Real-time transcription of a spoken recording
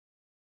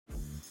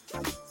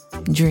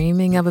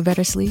Dreaming of a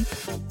better sleep?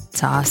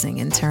 Tossing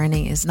and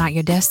turning is not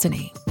your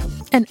destiny.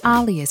 And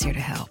Ollie is here to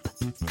help.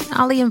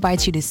 Ollie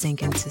invites you to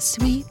sink into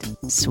sweet,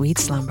 sweet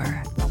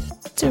slumber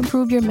to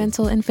improve your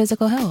mental and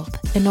physical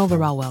health and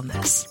overall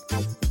wellness.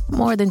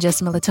 More than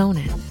just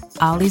melatonin,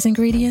 Ollie's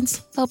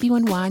ingredients help you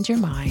unwind your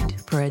mind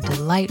for a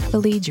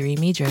delightfully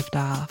dreamy drift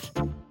off.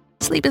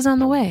 Sleep is on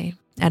the way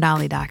at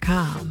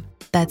Ollie.com.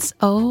 That's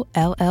OLLY.com.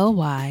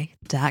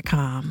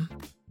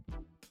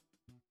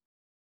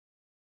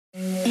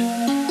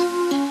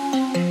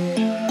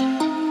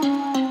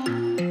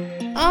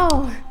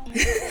 Oh.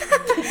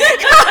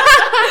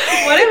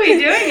 What are we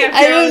doing?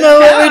 I don't know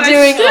what we're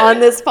doing on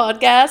this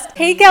podcast.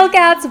 Hey,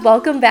 Calcats,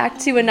 welcome back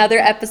to another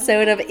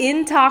episode of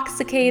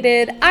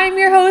Intoxicated. I'm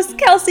your host,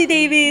 Kelsey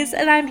Davies,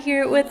 and I'm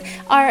here with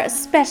our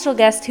special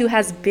guest who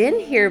has been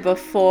here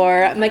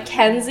before,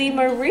 Mackenzie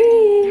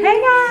Marie. Hey,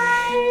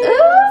 guys.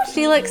 Ooh,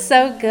 she looks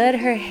so good.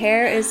 Her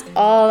hair is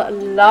all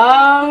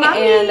long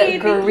and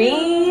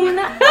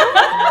green.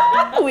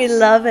 We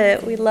love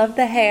it. We love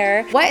the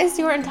hair. What is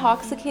your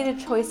intoxicated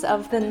choice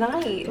of the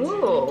night?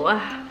 Ooh,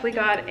 we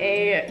got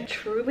a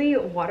truly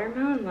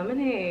watermelon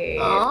lemonade.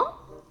 Aww.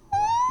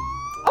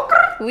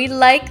 We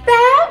like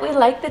that. We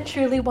like the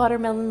truly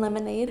watermelon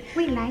lemonade.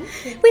 We like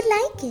it. We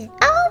like it.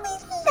 Oh, we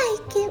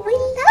like it. We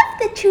love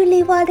the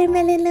truly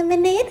watermelon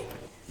lemonade.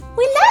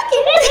 We like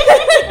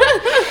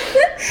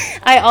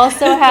it. I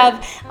also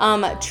have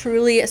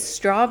truly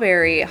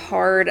strawberry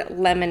hard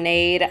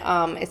lemonade.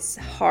 It's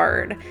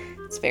hard.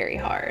 It's very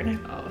hard.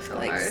 Oh, so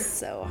like hard.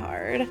 So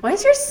hard. Why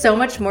is yours so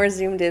much more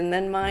zoomed in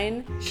than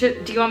mine?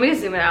 Do you want me to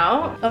zoom it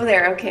out? Oh,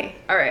 there. Okay.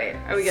 All right.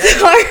 Are we good?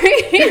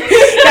 Sorry.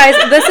 Guys,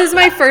 this is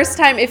my first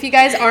time. If you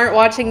guys aren't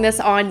watching this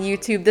on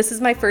YouTube, this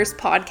is my first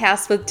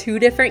podcast with two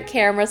different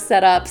cameras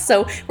set up.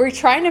 So we're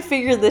trying to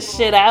figure this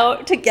shit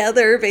out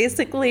together,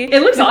 basically.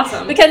 It looks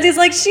awesome. Mackenzie's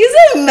like, she's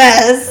a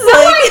mess. Oh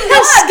my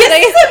God,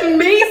 this is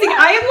amazing.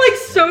 I am like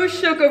so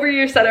shook over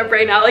your setup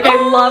right now. Like,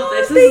 I love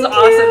this. This is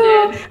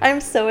awesome, dude. I'm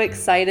so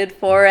excited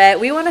for it.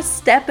 We want to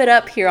step it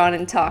up here on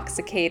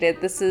Intoxicated.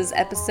 This is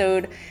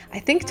episode, I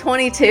think,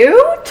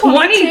 22?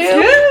 22?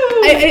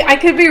 I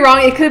could be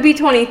wrong. It could be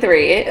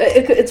 23.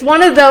 It's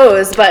one of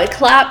those, but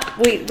clap.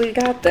 We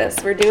got this.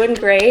 We're doing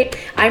great.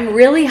 I'm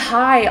really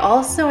high.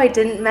 Also, I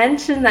didn't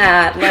mention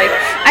that. Like,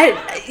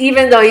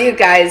 even though you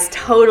guys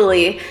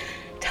totally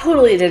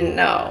didn't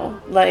know.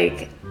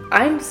 Like,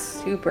 I'm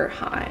super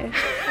high.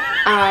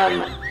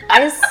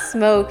 I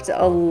smoked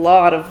a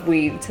lot of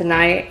weed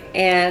tonight,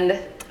 and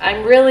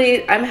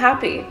I'm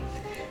happy.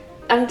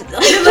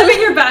 You're living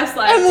your best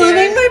life. I'm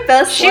living my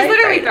best life. She's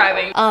literally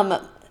thriving.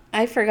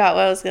 I forgot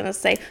what I was gonna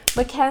say.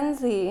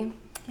 Mackenzie.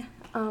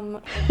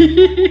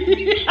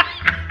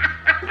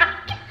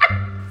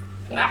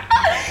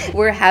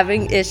 We're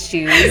having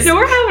issues. So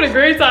we're having a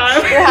great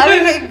time. We're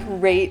having a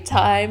great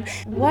time.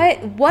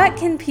 What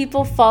can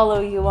people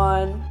follow you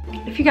on?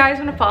 If you guys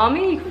want to follow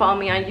me, you can follow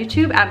me on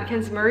YouTube at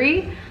Mackenzie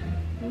Marie.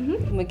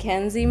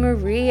 Mackenzie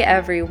Marie,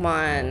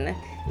 everyone.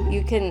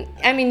 You can,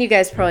 you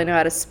guys probably know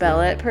how to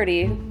spell it.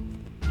 Pretty,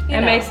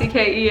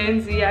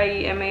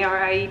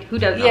 MackenzieMarie. Who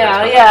doesn't know?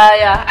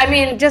 Yeah. I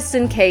mean, just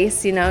in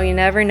case, you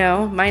never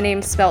know. My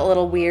name's spelled a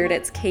little weird.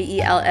 It's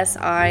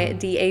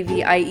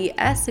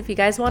KELSIDAVIES. If you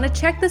guys want to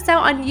check this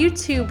out on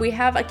YouTube, we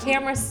have a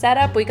camera set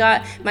up. We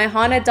got my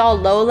haunted doll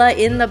Lola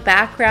in the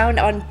background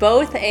on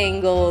both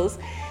angles.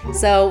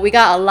 So we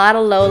got a lot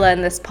of Lola in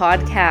this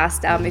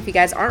podcast. If you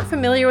guys aren't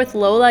familiar with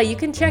Lola, you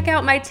can check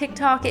out my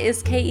TikTok. It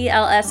is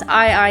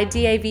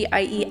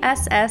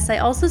KELSIIDAVIESS. I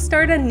also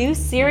started a new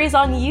series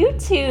on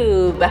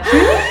YouTube.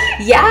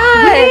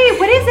 Yeah. Wait,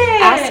 what is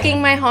it?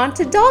 Asking my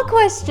haunted doll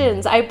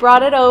questions. I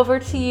brought it over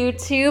to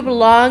YouTube.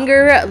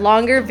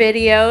 Longer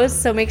videos.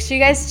 So make sure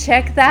you guys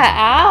check that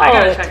out. I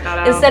gotta check that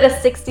out. Instead of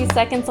 60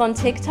 seconds on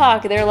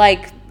TikTok, they're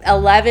like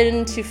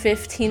 11 to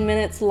 15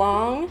 minutes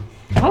long.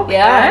 Okay.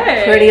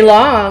 Yeah, pretty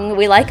long.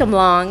 We like them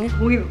long.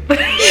 We love them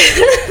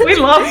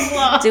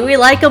long. Do we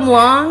like them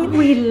long?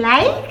 We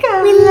like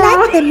them. We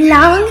like them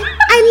long.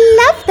 I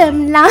love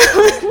them long.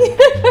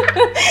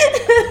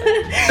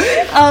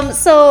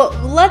 So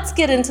let's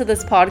get into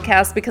this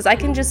podcast because I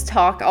can just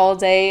talk all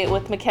day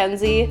with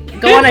Mackenzie.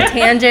 Go on a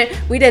tangent.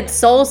 We did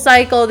Soul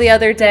Cycle the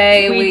other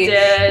day. We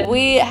did.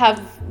 We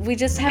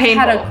just have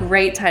had a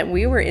great time.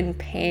 We were in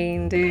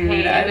pain,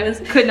 dude.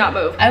 Could not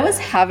move. I was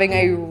having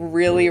a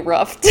really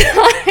rough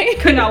time.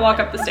 Could not walk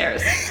up the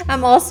stairs.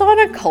 I'm also on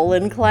a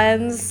colon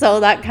cleanse,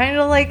 so that kind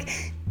of like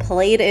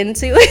played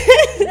into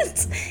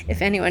it.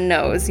 If anyone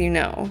knows, you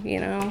know. You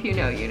know. You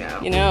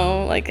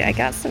know, like I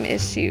got some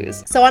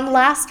issues. So on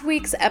last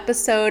week's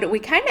episode, we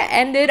kind of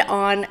ended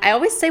on, I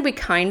always say we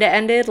kind of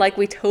ended, like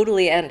we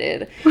totally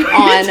ended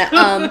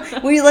on,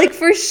 we like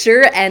for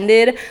sure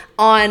ended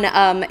on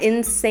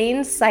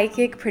insane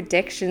psychic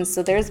predictions.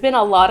 So there's been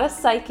a lot of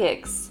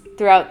psychics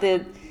throughout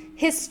the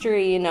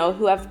history, you know,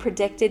 who have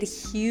predicted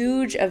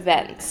huge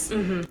events,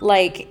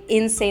 like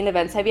insane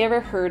events. Have you ever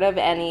heard of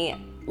any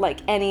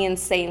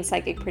insane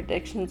psychic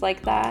predictions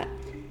like that?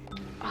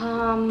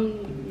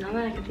 None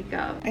that I can think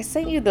of. I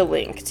sent you the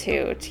link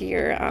too to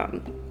your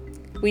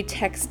We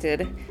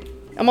texted.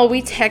 Well,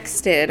 we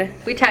texted.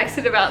 We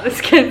texted about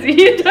this,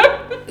 Kenzie.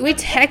 We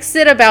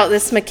texted about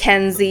this,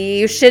 Mackenzie.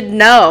 You should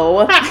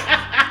know.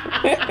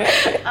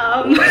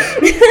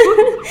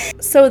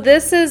 So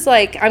this is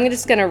like, I'm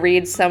just going to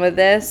read some of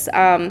this.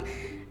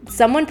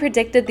 Someone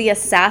predicted the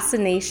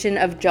assassination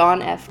of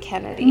John F.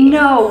 Kennedy.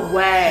 No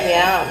way.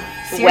 Yeah.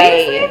 Seriously?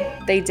 Way.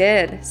 They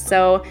did.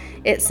 So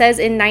it says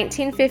in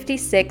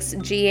 1956,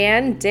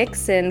 Jeanne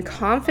Dixon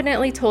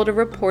confidently told a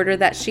reporter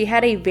that she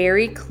had a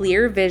very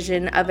clear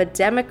vision of a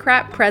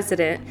Democrat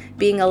president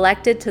being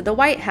elected to the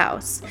White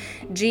House.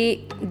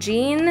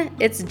 Jean,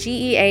 it's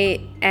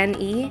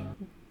Geane,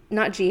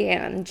 not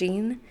Jeanne,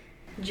 Jean?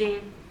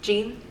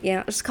 Jean?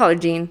 Yeah, just call her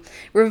Jean.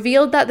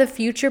 Revealed that the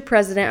future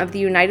president of the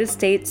United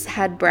States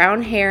had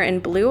brown hair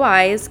and blue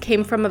eyes,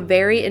 came from a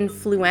very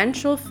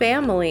influential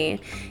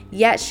family.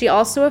 Yet she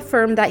also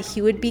affirmed that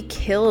he would be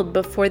killed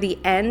before the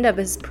end of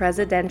his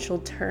presidential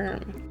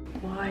term.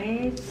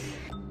 What?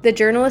 The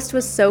journalist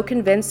was so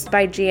convinced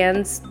by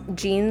Jean,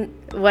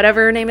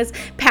 whatever her name is,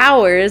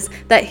 powers,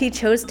 that he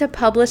chose to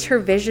publish her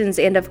visions.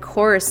 And of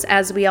course,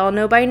 as we all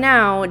know by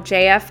now,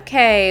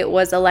 JFK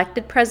was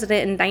elected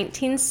president in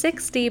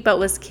 1960, but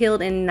was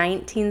killed in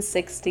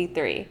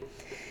 1963.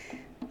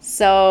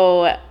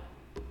 So,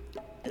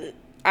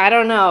 I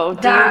don't know.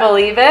 Do you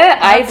believe it?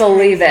 I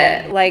believe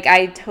it. Like,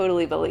 I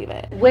totally believe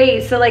it.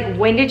 Wait, so like,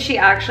 when did she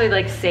actually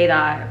like say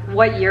that?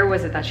 What year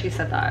was it that she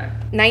said that?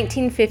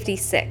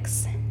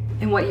 1956.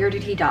 And what year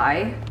did he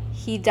die?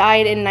 He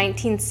died in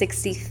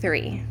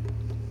 1963.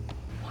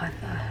 What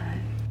the heck?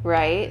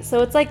 Right?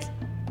 So it's like,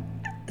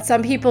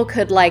 some people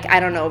could like, I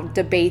don't know,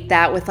 debate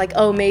that with like,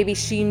 oh, maybe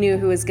she knew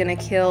who was going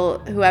to kill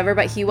whoever,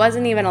 but he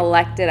wasn't even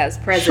elected as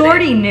president.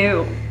 Shorty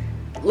knew.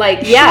 Like,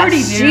 yeah,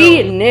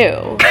 she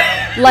knew.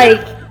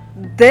 Like,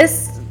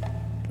 this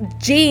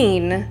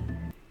Jeanne,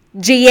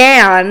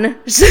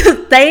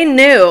 they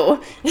knew.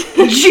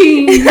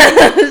 Jean.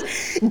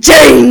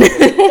 Jane.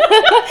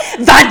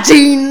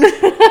 Vagine.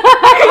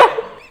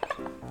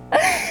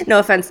 No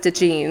offense to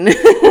Jean.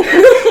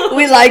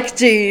 We like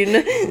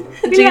Jean.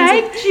 We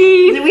like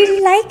Jean.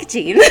 We like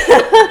Jean.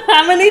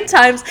 How many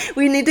times?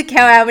 We need to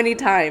count how many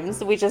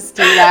times we just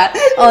do that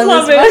on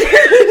Love this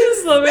it.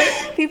 Just love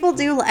it. People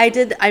do.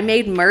 I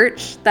made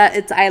merch that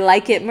it's I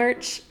like it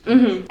merch.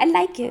 Mm-hmm. I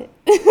like it.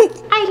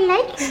 I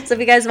like it. So if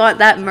you guys want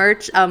that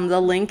merch, the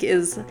link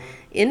is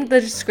in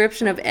the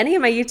description of any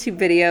of my YouTube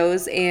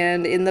videos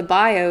and in the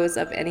bios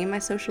of any of my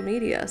social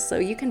media. So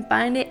you can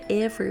find it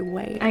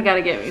everywhere. I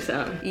gotta get me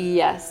some.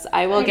 Yes,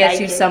 I will get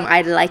you some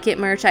I like it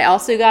merch. I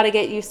also gotta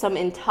get you some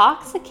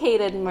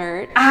intoxicated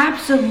merch.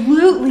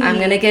 Absolutely. I'm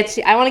gonna get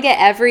you. I want to get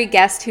every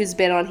guest who's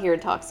been on here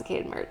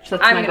intoxicated merch.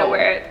 That's I'm my gonna goal.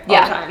 wear it all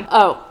the time.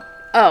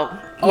 Oh,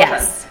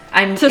 yes.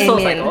 I'm To Soul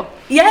in. Cycle.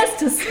 Yes,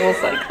 to Soul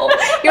Cycle.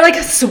 You're like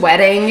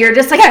sweating. You're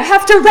just like, I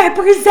have to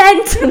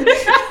represent.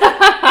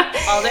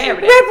 All day,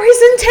 every day.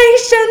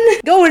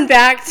 Representation. Going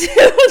back to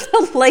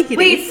the lady.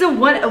 Wait, so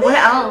what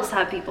else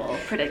have people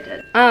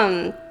predicted?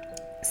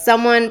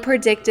 Someone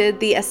predicted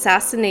the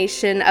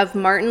assassination of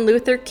Martin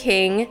Luther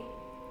King,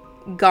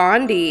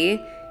 Gandhi,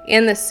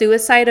 and the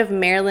suicide of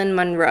Marilyn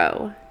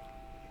Monroe.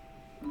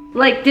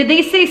 Like, did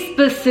they say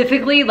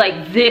specifically,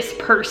 like, this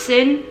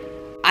person?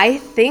 I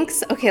think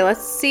so. Okay,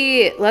 let's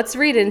see. Let's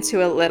read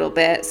into a little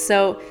bit.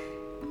 So,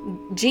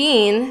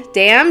 Jean's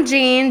going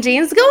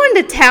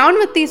to town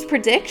with these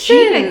predictions.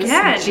 Jean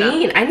again.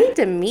 Jean. I need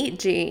to meet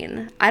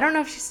Jean. I don't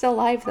know if she's still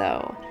alive,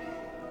 though.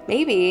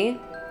 Maybe.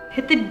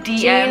 Hit the DM,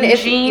 Jean,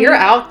 if you're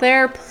out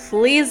there,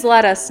 please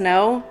let us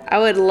know. I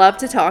would love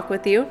to talk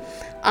with you.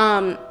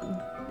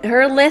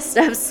 Her list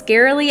of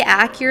scarily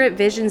accurate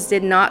visions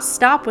did not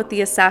stop with the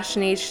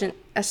assassination.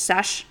 I'm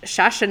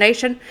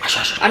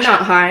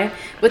not high.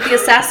 With the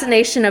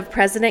assassination of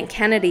President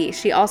Kennedy,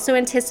 she also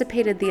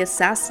anticipated the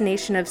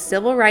assassination of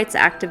civil rights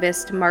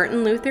activist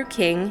Martin Luther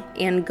King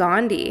and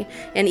Gandhi,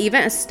 and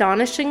even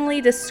astonishingly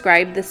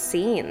described the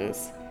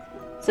scenes.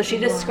 So she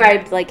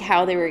described like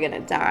how they were gonna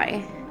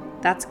die.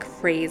 That's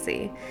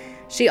crazy.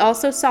 She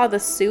also saw the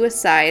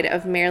suicide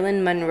of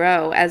Marilyn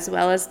Monroe, as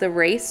well as the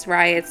race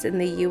riots in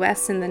the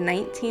U.S. in the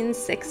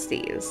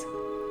 1960s.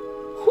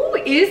 Who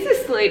is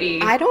this lady?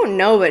 I don't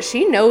know, but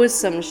she knows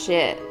some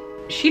shit.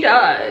 She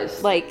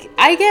does. Like,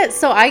 I get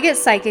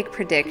psychic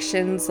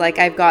predictions. Like,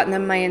 I've gotten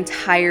them my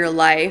entire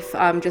life.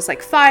 Just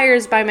like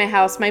fires by my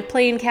house, my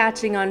plane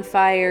catching on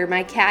fire,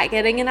 my cat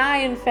getting an eye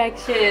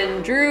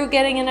infection, Drew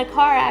getting in a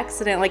car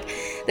accident. Like,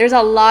 there's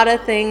a lot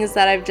of things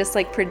that I've just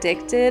like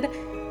predicted,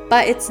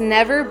 but it's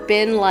never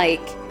been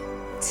like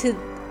to,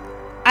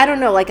 I don't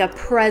know, like a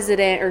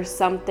president or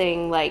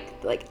something like,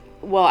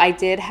 well, I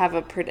did have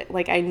a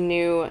I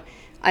knew,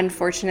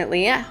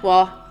 unfortunately,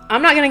 well,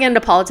 I'm not going to get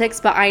into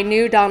politics, but I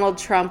knew Donald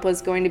Trump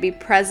was going to be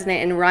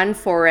president and run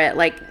for it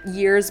like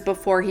years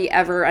before he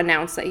ever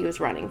announced that he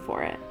was running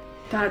for it.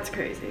 That's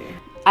crazy.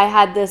 I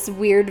had this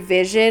weird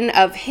vision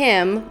of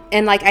him,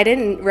 and like I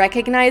didn't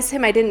recognize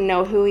him. I didn't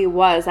know who he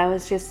was. I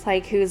was just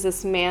like, who's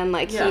this man?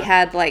 Like he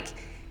had like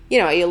you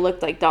know, he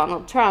looked like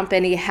Donald Trump,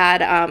 and he had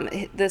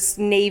this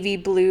navy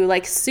blue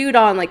like suit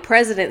on, like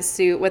president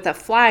suit with a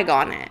flag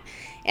on it.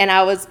 And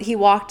he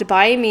walked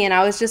by me, and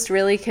I was just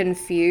really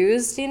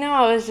confused, you know?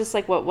 I was just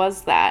like, what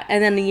was that?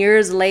 And then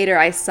years later,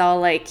 I saw,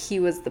 like, he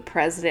was the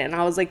president. And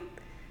I was like,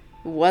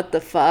 what the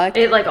fuck?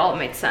 It, like, all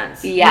made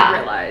sense. Yeah. You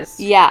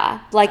realized. Yeah.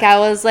 Like, I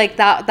was like,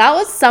 that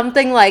was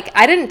something, like,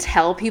 I didn't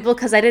tell people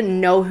because I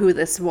didn't know who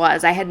this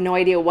was. I had no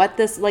idea what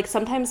this, like,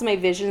 sometimes my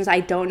visions,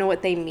 I don't know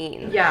what they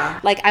mean. Yeah.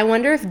 Like, I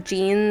wonder if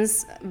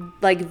Jean's,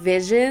 like,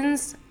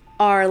 visions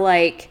are,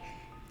 like,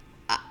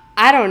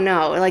 I don't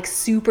know, like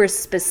super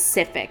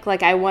specific.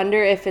 Like, I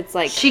wonder if it's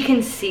like... She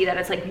can see that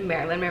it's like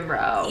Marilyn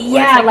Monroe.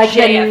 Yeah, like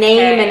the JFK.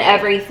 name and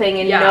everything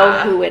and know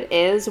who it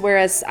is.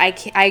 Whereas I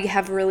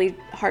have really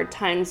hard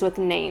times with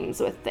names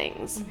with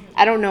things. Mm-hmm.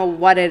 I don't know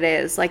what it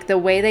is. Like, the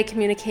way they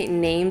communicate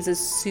names is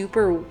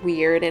super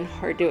weird and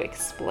hard to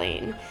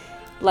explain.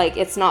 Like,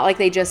 it's not like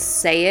they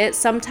just say it.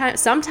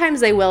 Sometimes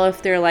they will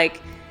if they're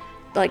like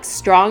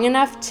strong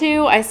enough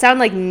to. I sound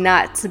like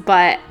nuts,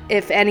 but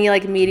if any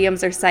like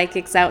mediums or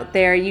psychics out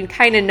there, you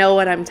kind of know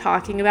what I'm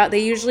talking about.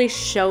 They usually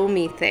show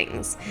me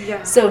things.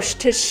 Yeah. So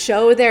to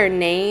show their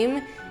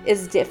name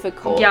is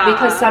difficult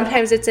because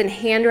sometimes it's in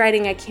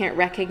handwriting I can't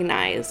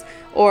recognize,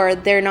 or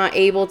they're not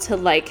able to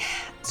like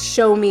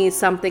show me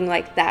something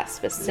like that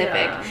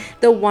specific. Yeah.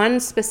 The one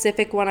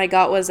specific one I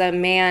got was a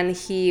man.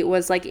 He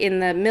was like in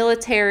the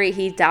military.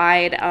 He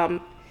died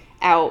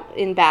out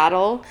in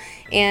battle,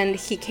 and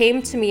he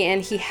came to me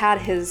and he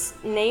had his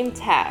name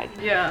tag,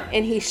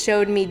 and he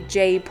showed me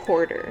J.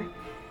 Porter.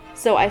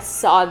 So I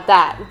saw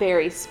that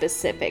very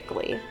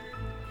specifically.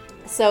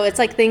 So it's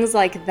like things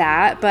like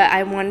that, but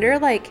I wonder,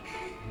 like,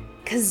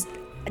 because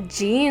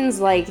Jean's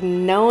like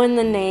knowing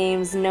the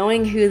names,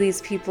 knowing who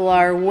these people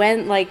are,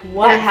 when, like,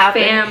 what their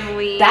happened,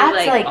 family,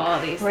 that's like all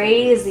these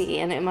crazy things.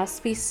 And it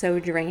must be so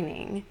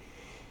draining.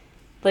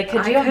 Like,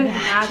 could I you couldn't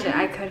imagine?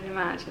 I couldn't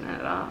imagine it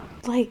at all.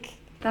 Like,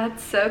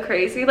 that's so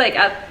crazy. Like,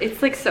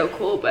 it's like so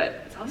cool, but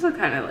it's also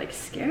kind of like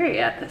scary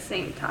at the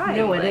same time.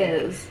 No, like,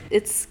 it is.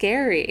 It's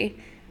scary.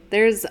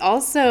 There's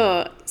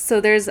also, so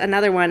there's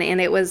another one,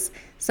 and it was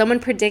someone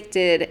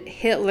predicted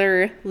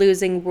Hitler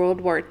losing World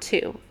War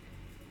II.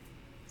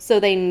 So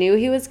they knew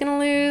he was going to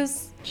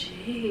lose.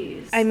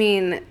 Jeez. I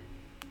mean,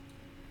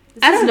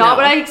 this is not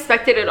what I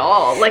expected at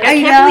all. Like, I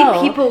can't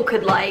believe people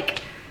could,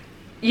 like,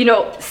 you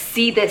know,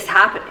 see this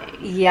happening.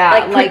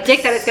 Yeah. Like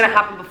predict that it's going to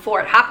happen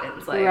before it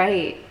happens. Like,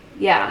 right.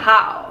 Yeah.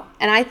 How?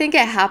 And I think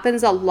it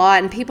happens a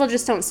lot, and people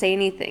just don't say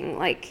anything.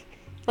 Like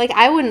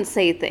I wouldn't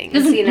say things,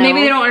 you know? Maybe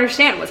they don't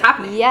understand what's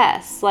happening.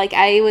 Yes. Like,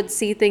 I would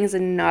see things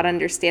and not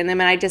understand them,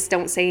 and I just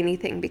don't say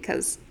anything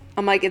because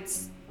I'm like,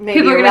 it's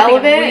maybe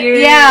irrelevant.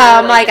 Yeah,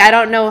 I'm like, I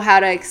don't know how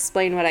to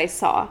explain what I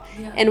saw.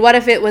 Yeah. And what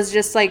if it was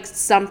just like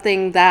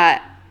something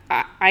that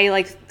I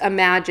like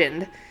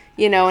imagined,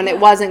 you know, and it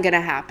wasn't going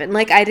to happen.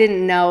 Like, I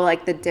didn't know,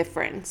 like, the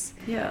difference.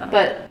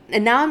 Yeah.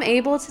 And now I'm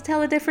able to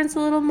tell the difference a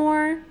little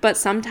more, but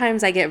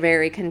sometimes I get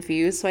very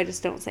confused, so I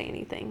just don't say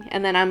anything.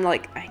 And then I'm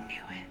like, I knew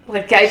it.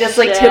 Like, I just,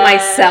 like, to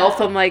myself,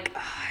 I'm like,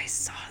 oh, I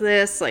saw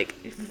this. Like,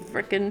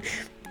 freaking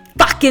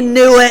fucking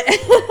knew it.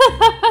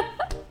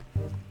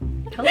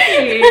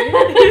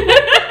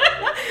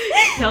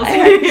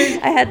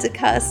 I had to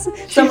cuss.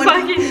 Someone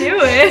fucking knew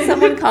it.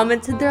 Someone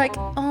commented, they're like,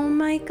 oh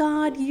my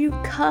God, you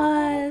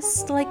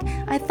cussed. Like,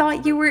 I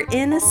thought you were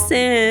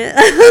innocent.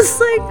 I was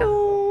like,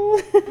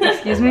 oh.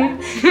 Excuse me?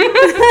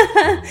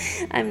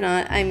 I'm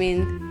not. I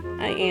mean,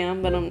 I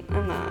am, but I'm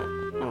not.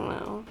 I don't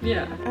know.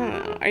 Yeah. I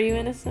don't know. Are you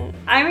innocent?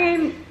 I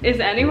mean, is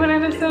anyone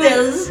innocent?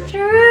 This is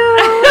true.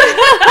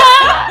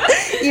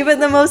 Even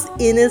the most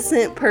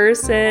innocent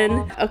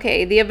person.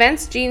 Okay, the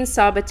events Jean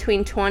saw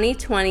between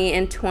 2020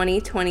 and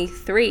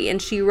 2023,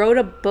 and she wrote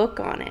a book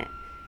on it.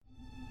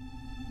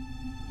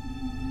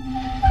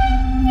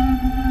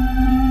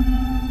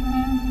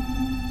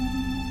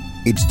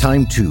 It's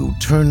time to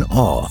turn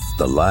off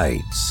the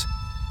lights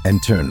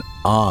and turn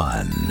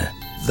on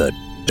the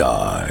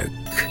dark.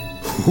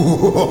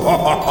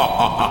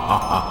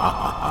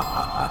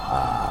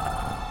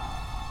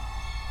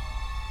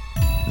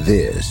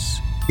 This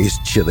is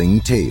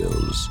Chilling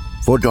Tales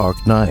for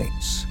Dark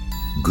Nights.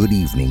 Good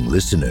evening,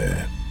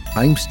 listener.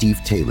 I'm Steve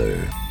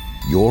Taylor,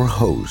 your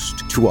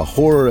host to a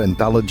horror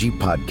anthology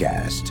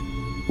podcast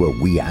where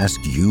we ask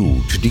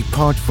you to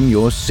depart from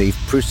your safe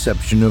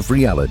perception of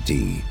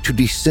reality to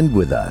descend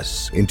with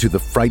us into the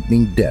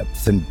frightening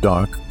depths and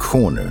dark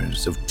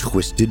corners of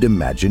twisted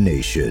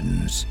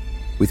imaginations.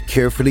 With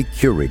carefully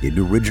curated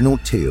original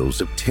tales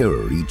of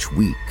terror each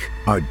week,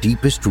 our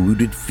deepest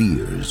rooted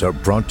fears are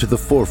brought to the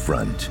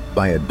forefront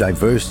by a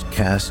diverse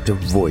cast of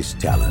voice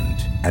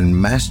talent and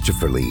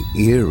masterfully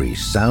eerie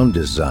sound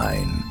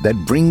design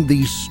that bring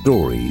these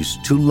stories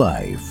to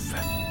life.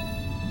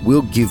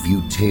 We'll give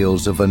you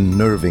tales of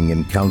unnerving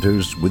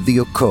encounters with the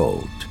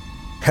occult,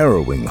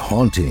 harrowing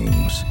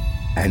hauntings,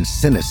 and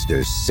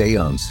sinister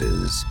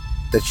seances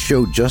that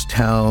show just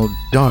how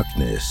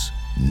darkness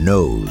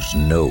knows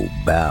no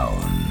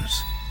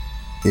bounds.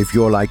 If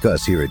you're like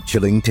us here at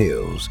Chilling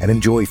Tales and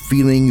enjoy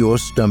feeling your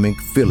stomach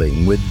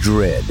filling with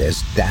dread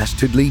as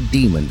dastardly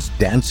demons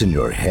dance in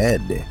your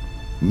head,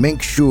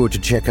 make sure to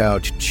check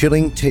out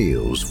Chilling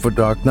Tales for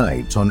Dark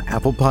Nights on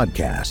Apple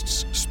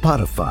Podcasts,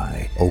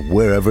 Spotify, or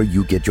wherever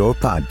you get your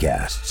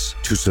podcasts.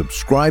 To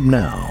subscribe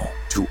now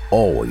to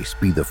always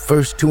be the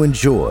first to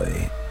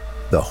enjoy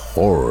the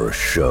horror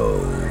show.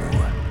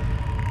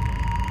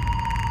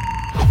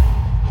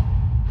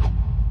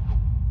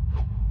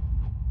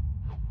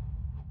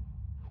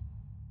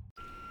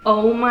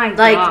 Oh my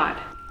God.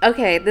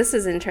 Okay, this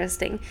is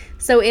interesting.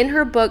 So in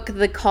her book,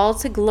 The Call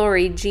to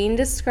Glory, Jean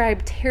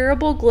described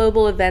terrible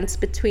global events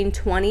between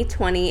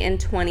 2020 and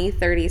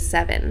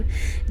 2037.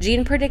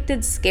 Jean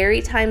predicted scary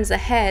times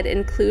ahead,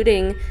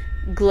 including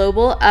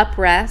global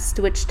unrest,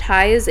 which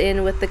ties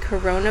in with the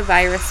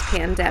coronavirus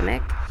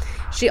pandemic.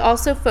 She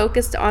also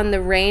focused on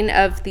the reign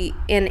of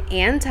an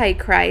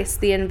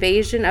Antichrist, the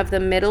invasion of the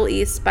Middle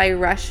East by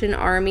Russian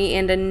army,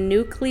 and a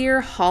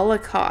nuclear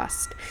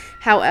holocaust.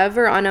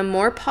 However, on a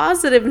more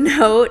positive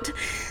note,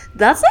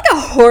 that's like a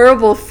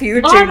horrible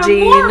future,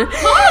 Jean. On a more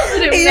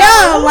positive note?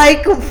 Yeah,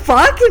 like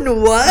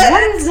fucking what?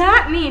 What does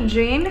that mean,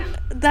 Jean?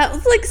 That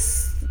was like,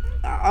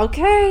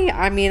 okay.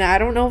 I mean, I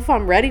don't know if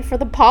I'm ready for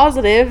the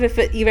positive, if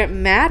it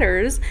even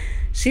matters.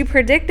 She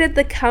predicted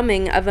the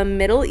coming of a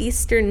Middle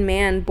Eastern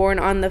man born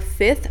on the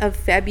 5th of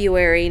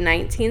February,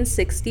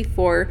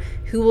 1964,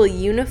 who will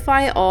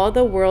unify all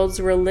the world's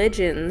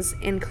religions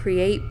and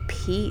create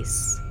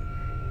peace.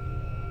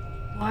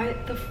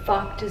 What the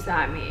fuck does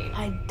that mean?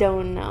 I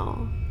don't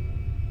know.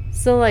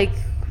 So, like,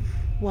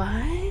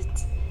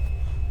 what?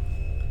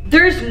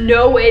 There's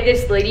no way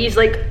this lady's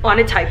like on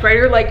a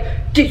typewriter, like,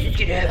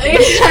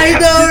 I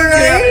know,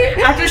 right?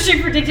 After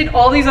she predicted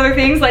all these other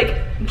things, like,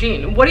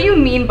 Jean, what do you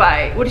mean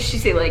by, what did she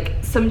say, like,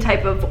 some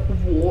type of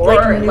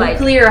war? Like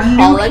nuclear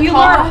holocaust?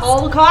 Nuclear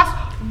holocaust?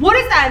 What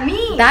does that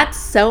mean? That's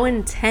so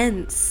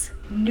intense.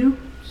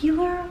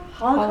 Nuclear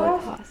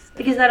holocaust?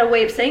 Like, is that a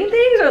way of saying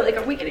things, or like,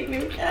 are we getting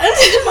new?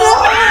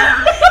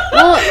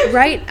 Well,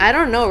 right, I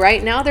don't know.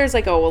 Right now, there's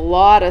like a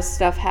lot of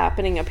stuff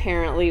happening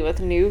apparently with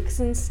nukes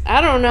and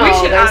I don't know. We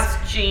should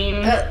ask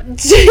Jean.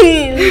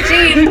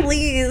 Jean,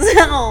 please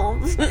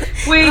help.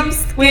 I'm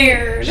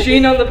scared.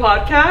 Jean on the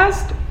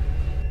podcast?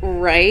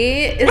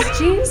 Right? Is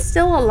Jean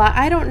still alive?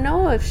 I don't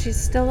know if she's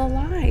still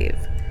alive.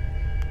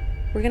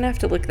 We're gonna have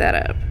to look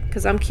that up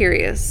because I'm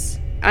curious.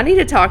 I need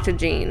to talk to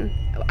Jean.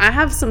 I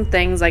have some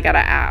things I gotta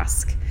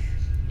ask.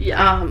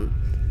 Yeah.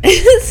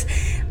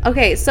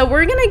 Okay, so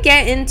we're gonna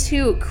get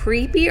into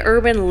creepy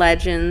urban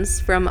legends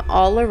from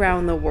all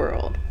around the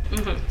world.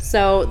 Mm-hmm.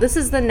 So this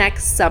is the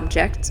next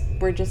subject.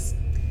 We're just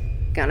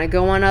gonna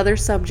go on other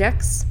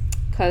subjects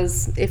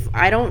because if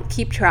I don't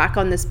keep track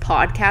on this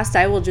podcast,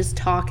 I will just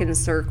talk in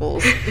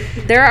circles.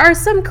 There are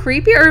some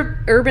creepy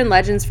urban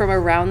legends from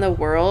around the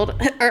world.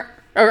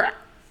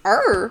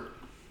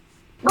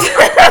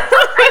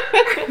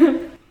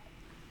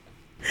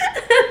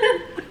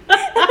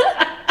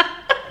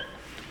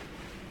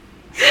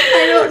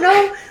 I don't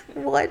know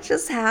what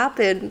just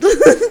happened.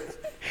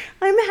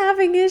 I'm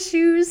having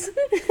issues.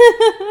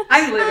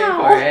 I'm living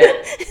for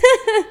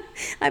it.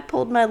 I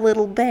pulled my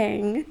little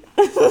bang.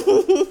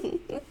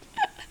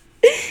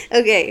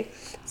 Okay,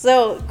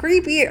 so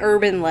creepy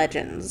urban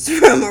legends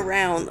from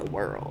around the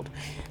world.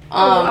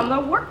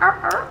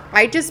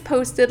 I just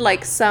posted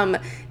like some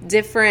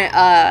different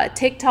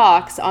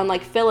TikToks on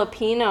like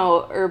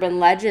Filipino urban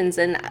legends,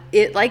 and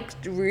it like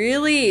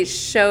really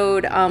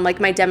showed like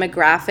my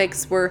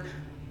demographics were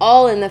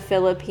all in the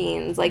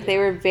Philippines. Like they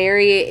were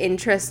very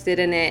interested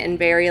in it and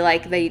very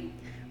like they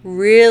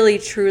really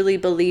truly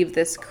believe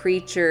this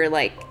creature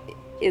like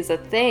is a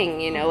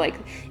thing, you know, like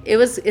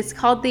it's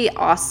called the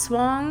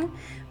aswang,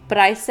 but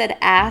I said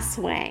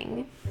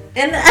aswang.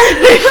 And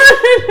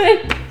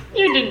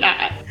you did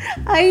not.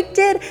 I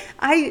did.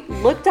 I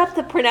looked up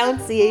the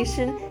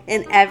pronunciation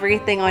and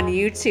everything on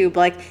YouTube.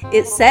 Like,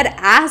 it said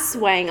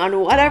asswang on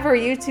whatever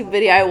YouTube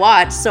video I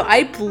watched. So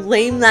I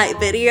blame that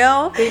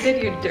video. They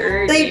did you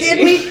dirty. They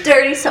did me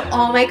dirty. So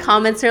all my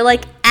comments are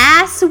like,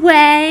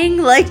 asswang.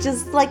 Like,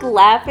 just like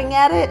laughing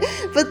at it.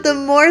 But the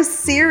more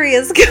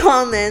serious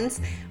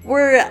comments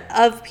were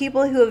of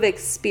people who have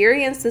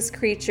experienced this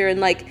creature and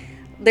like,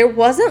 there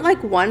wasn't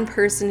like one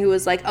person who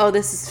was like, oh,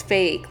 this is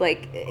fake.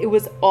 Like it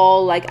was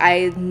all like,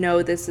 I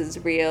know this is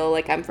real.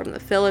 Like I'm from the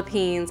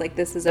Philippines. Like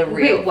this is a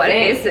real Wait, what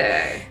thing. is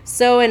it?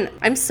 So, and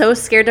I'm so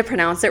scared to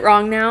pronounce it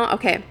wrong now.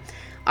 Okay.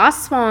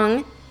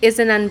 Aswang is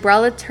an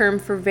umbrella term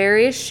for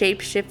various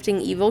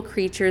shape-shifting evil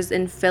creatures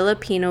in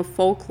Filipino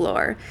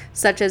folklore,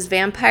 such as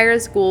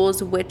vampires,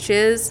 ghouls,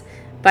 witches,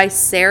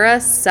 Bicera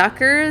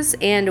suckers,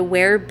 and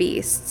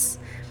werebeasts.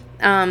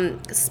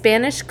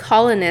 Spanish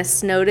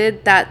colonists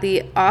noted that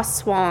the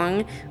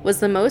aswang was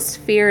the most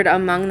feared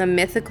among the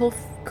mythical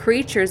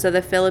creatures of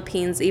the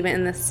Philippines even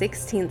in the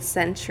 16th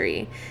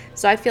century.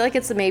 So I feel like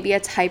it's maybe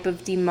a type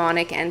of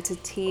demonic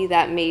entity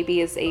that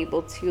maybe is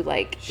able to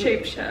like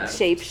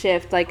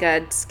shapeshift like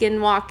a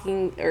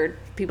skinwalking, or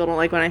people don't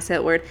like when I say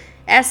that word,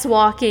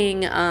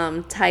 S-walking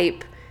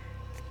type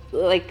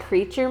like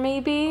creature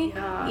maybe.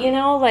 Yeah. You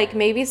know, like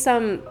maybe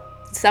some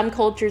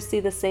cultures see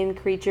the same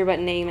creature but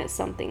name it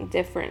something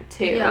different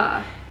too.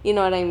 Yeah. You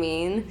know what I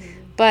mean?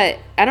 But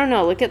I don't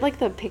know, look at like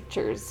the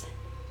pictures.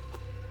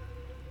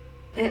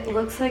 It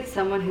looks like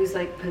someone who's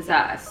like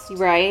possessed.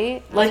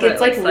 Right? That's Like what it's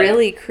it like looks like.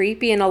 really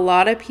creepy, and a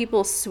lot of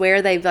people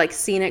swear they've like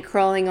seen it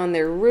crawling on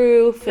their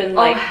roof and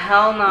like Oh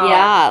hell no.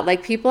 yeah,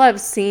 like people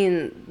have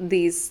seen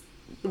these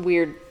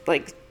weird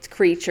like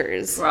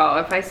creatures. Bro,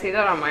 if I see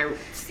that on my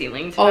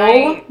ceiling Oh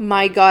tonight,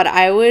 my god,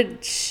 I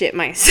would shit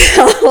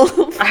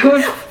myself. I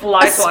would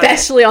fly twice.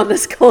 Especially on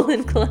this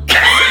Golden Club.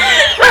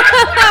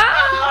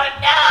 Oh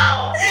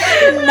no!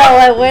 No,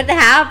 it wouldn't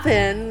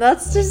happen.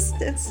 It's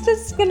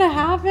just gonna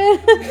happen.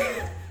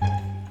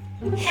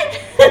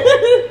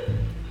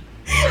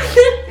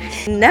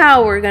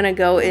 Now we're gonna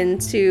go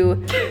into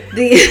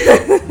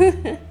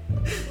the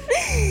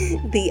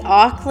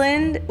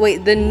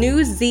the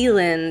New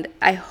Zealand.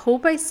 I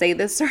hope I say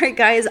this right,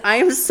 guys. I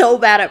am so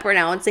bad at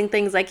pronouncing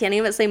things. I can't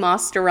even say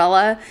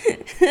mozzarella.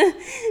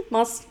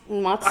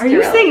 Mozzarella. Are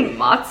you saying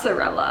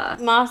mozzarella?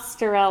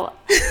 Mozzarella.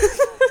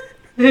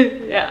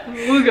 Yeah,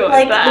 we'll go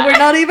Like, with that. we're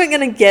not even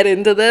gonna get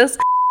into this.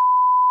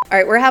 All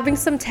right, we're having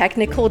some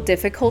technical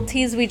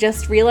difficulties. We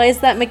just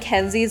realized that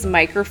Mackenzie's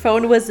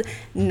microphone was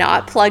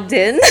not plugged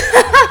in.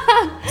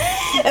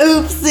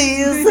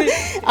 Oopsies.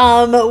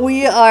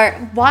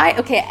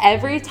 Okay,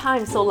 every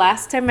time. So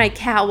last time my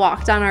cat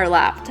walked on our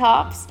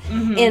laptops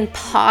and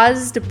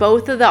paused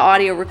both of the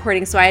audio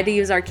recordings, so I had to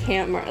use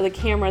the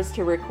cameras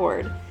to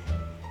record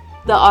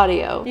the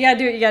audio.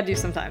 You gotta do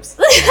sometimes.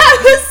 I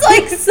was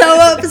like so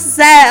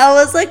upset. I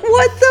was like,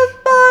 what the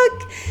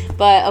fuck?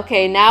 But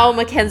okay, now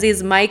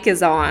Mackenzie's mic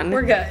is on.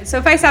 We're good. So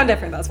if I sound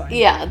different, that's fine.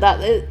 Yeah,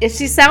 if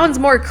she sounds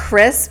more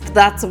crisp,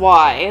 that's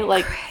why.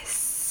 Like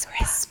crisp,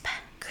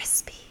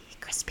 crispy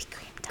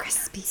cream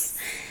donuts.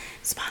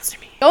 Sponsor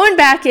me. Going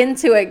back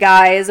into it,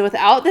 guys,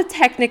 without the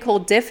technical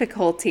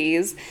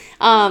difficulties,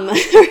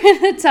 we're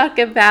going to talk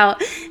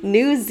about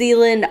New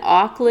Zealand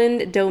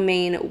Auckland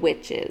Domain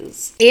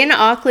witches. In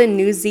Auckland,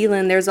 New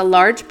Zealand, there's a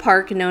large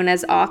park known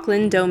as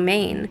Auckland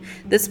Domain.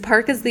 This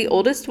park is the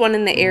oldest one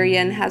in the area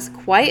and has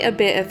quite a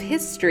bit of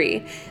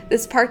history.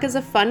 This park is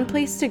a fun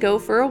place to go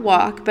for a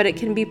walk, but it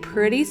can be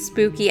pretty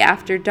spooky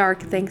after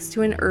dark thanks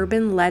to an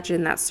urban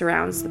legend that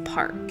surrounds the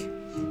park.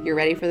 You're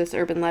ready for this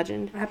urban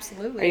legend?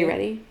 Absolutely. Are you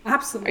ready?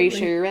 Absolutely. Are you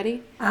sure you're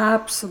ready?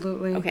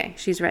 Absolutely. Okay,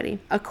 she's ready.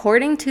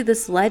 According to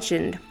this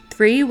legend,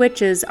 3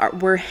 witches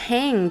were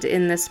hanged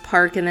in this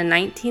park in the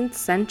 19th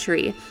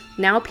century.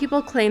 Now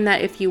people claim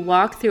that if you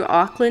walk through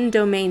Auckland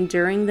Domain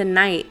during the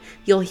night,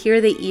 you'll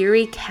hear the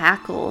eerie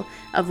cackle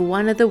of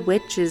one of the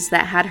witches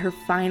that had her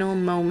final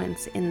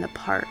moments in the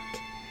park.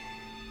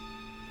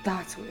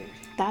 That's weird.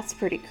 That's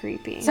pretty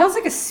creepy. Sounds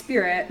like a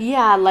spirit.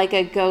 Yeah, like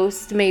a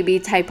ghost maybe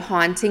type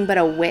haunting, but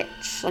a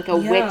witch. Like a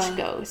witch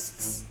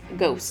ghost.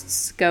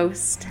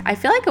 I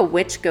feel like a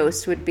witch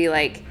ghost would be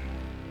like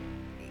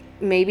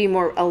maybe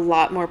a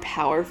lot more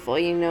powerful,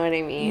 you know what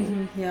I mean?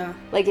 Mm-hmm, yeah.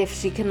 Like if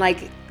she can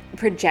like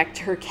project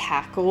her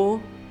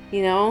cackle,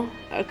 you know,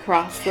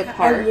 across the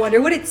park. I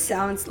wonder what it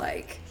sounds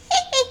like.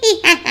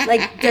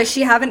 Like, does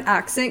she have an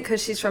accent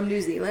because she's from New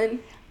Zealand?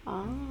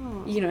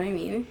 Oh. You know what I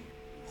mean?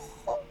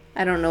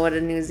 I don't know what a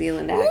New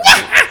Zealand accent.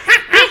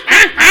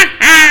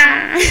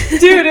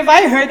 Dude, if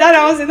I heard that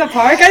I was in the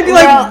park, I'd be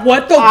like,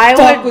 what the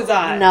fuck was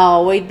that?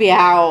 No, we'd be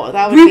out.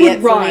 That would We be would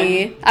it for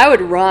me. I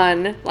would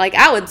run. Like,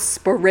 I would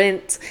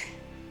sprint.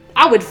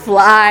 I would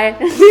fly.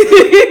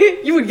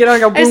 You would get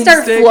on a I boomstick.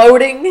 start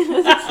floating.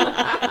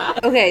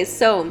 Okay,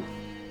 so...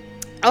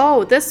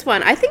 Oh, this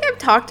one. I think I've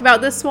talked about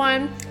this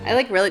one. I'm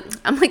like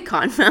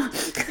Conma.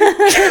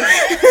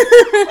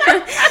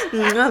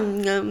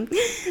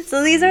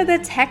 So these are the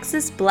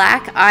Texas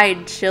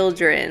black-eyed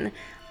children.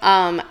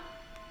 I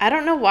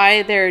don't know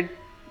why they're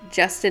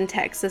just in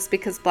Texas,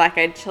 because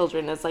black-eyed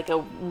children is like a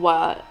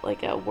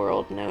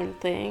world-known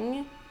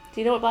thing.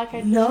 Do you know what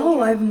black-eyed children?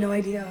 No, I have no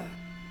idea.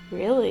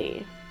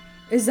 Really?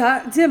 Is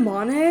that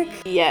demonic?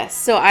 Yes.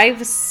 So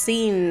I've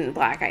seen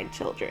black-eyed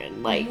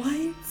children. Like,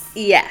 What?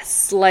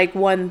 yes, like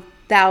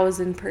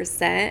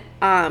 1000%.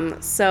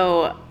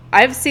 So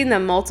I've seen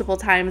them multiple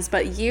times,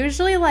 but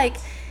usually like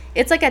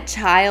it's like a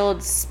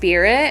child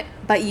spirit,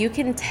 but you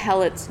can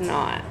tell it's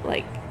not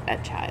like a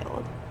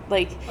child.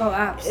 Like, Oh,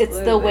 absolutely.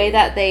 it's the way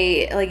that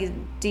they like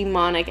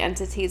demonic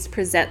entities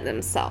present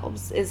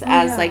themselves is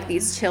as like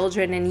these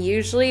children, and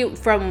usually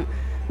from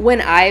when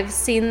I've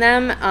seen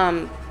them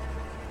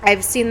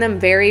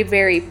very,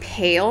 very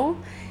pale.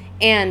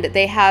 And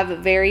they have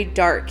very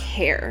dark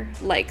hair,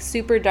 like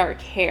super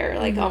dark hair,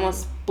 like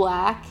almost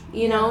black,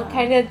 you know,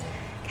 kind of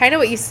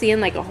what you see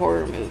in like a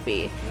horror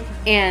movie.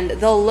 And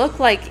they'll look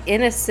like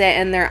innocent,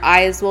 and their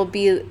eyes will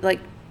be like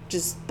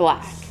just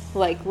black.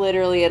 Like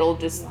literally it'll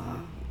just,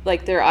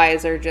 like their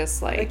eyes are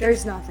just Like,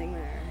 there's nothing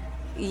there.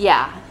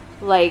 yeah.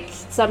 Like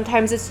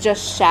sometimes it's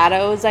just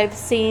shadows I've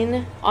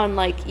seen on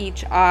like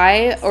each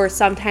eye, or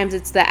sometimes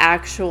it's the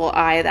actual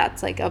eye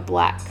that's like a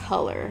black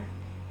color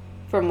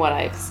from what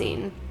I've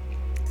seen.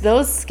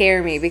 Those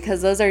scare me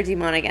because those are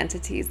demonic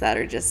entities that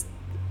are just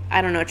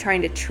I don't know,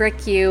 trying to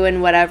trick you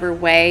in whatever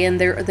way, and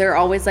they're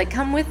always like,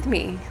 come with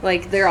me.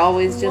 Like, they're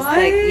always just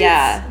like,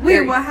 yeah.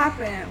 Wait, what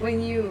happened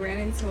when you ran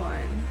into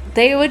one?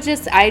 They would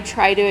just, I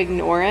try to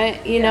ignore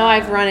it. You know,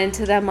 I've run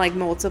into them like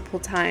multiple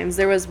times.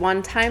 There was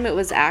one time it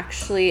was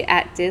actually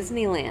at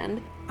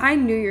Disneyland. I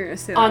knew you were going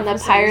to say that. On the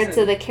Pirates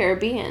of the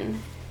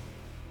Caribbean.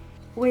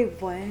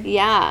 Wait, what?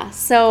 Yeah.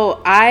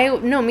 So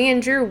me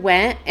and Drew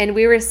went, and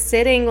we were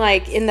sitting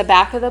like in the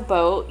back of the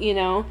boat, you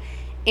know,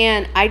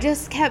 and I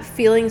just kept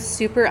feeling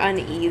super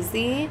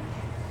uneasy.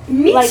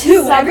 Me like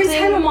too. Every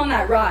time I'm on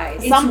that ride,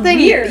 it's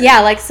weird. Yeah,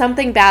 like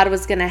something bad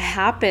was going to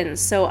happen.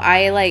 So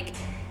I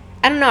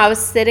don't know, I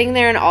was sitting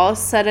there, and all of a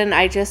sudden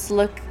I just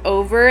look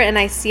over and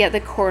I see at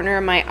the corner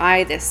of my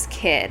eye this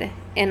kid.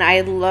 And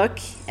I look,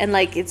 and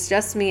like it's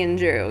just me and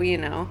Drew, you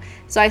know.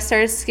 So I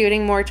started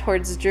scooting more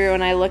towards Drew,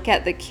 and I look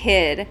at the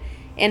kid,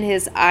 and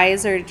his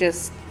eyes are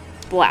just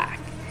black.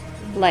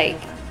 Like,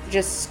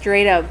 just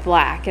straight up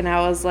black. And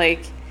I was like,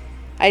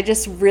 I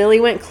just really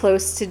went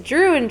close to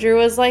Drew, and Drew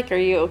was like, are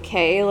you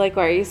okay? Like,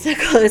 why are you so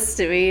close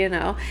to me, you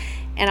know?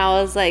 And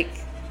I was like,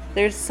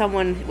 there's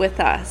someone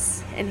with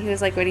us. And he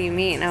was like, what do you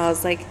mean? I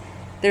was like,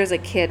 there's a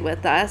kid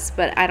with us,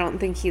 but I don't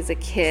think he's a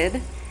kid.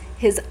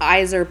 His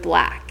eyes are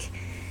black.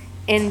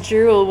 And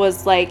Drew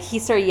was like, he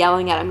started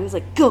yelling at him. He was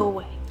like, go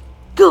away,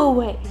 go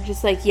away.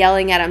 Just like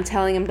yelling at him,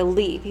 telling him to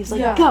leave. He was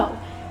like, go.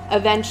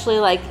 Eventually,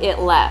 like, it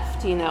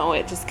left, you know,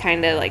 it just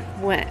kind of like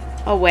went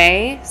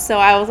away. So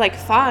I was like,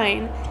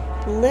 fine.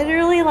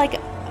 Literally, like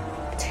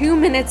 2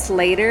 minutes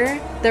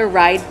later, the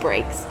ride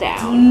breaks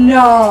down.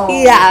 No.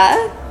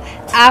 Yeah.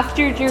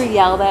 After Drew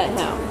yelled at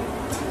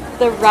him,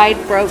 the ride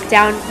broke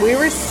down. We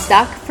were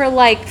stuck for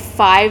like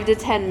 5 to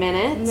 10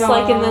 minutes,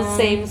 like in the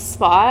same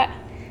spot.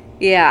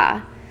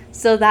 Yeah.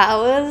 So that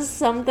was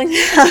something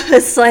that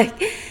was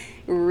like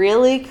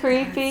really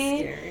creepy.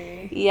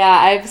 Scary. Yeah,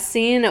 I've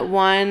seen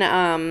one.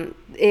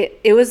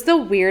 It was the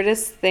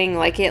weirdest thing.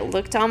 Like, it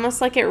looked almost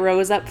like it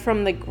rose up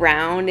from the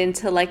ground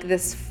into like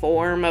this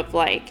form of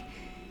like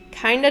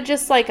kind of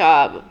just like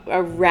a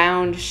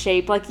round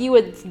shape, like you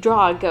would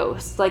draw a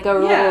ghost, like a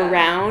little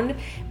round,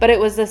 but it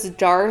was this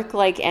dark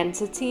like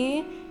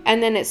entity,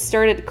 and then it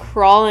started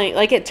crawling,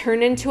 like it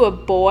turned into a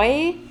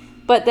boy,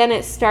 but then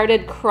it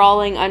started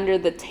crawling under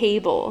the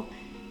table.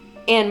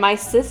 And my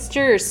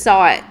sister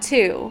saw it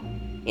too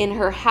in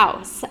her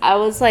house. I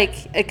was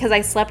like, because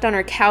I slept on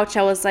her couch,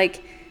 I was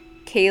like,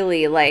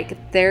 Kaylee,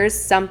 like, there's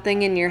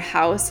something in your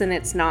house and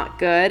it's not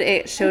good.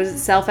 It shows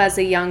itself as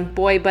a young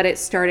boy, but it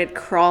started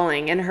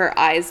crawling, and her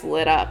eyes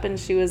lit up, and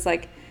she was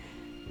like,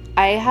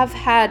 I have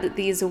had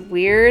these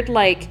weird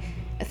like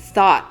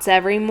thoughts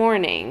every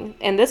morning,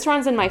 and this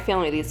runs in my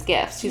family, these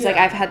gifts. She's like,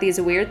 I've had these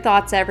weird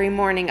thoughts every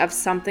morning of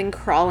something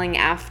crawling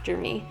after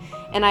me.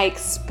 And I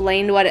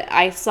explained what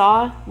I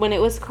saw when it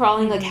was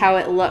crawling, like how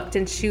it looked,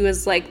 and she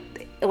was like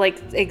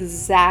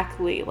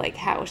exactly like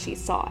how she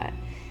saw it.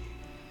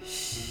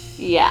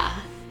 Yeah.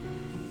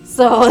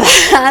 So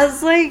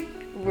that's like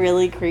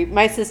really creepy.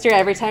 My sister,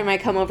 every time I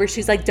come over,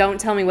 she's like, don't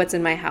tell me what's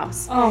in my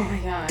house. Oh my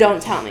god.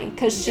 Don't tell me.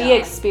 Because she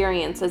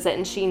experiences it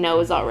and she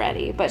knows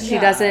already, but she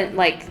doesn't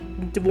like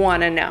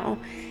want to know,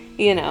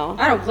 you know.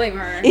 I don't blame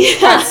her. Yeah.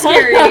 That's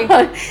scary.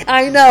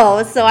 I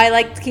know. So I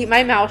like to keep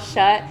my mouth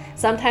shut.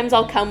 Sometimes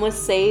I'll come with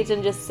sage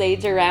and just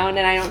sage around,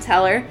 and I don't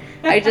tell her.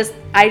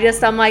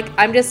 I'm like,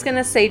 I'm just going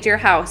to sage your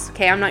house.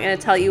 Okay. I'm not going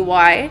to tell you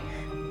why,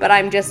 but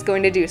I'm just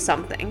going to do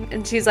something.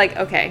 And she's like,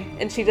 okay.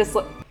 And she just,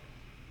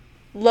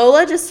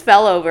 Lola just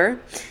fell over.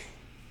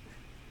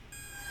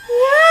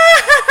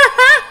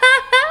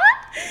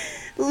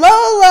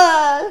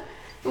 Lola!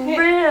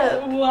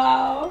 RIP.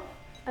 Wow.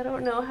 I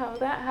don't know how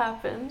that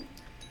happened.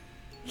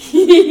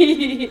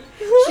 She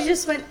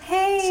just went,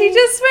 hey. She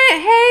just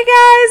went, hey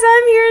guys,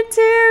 I'm here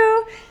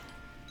too.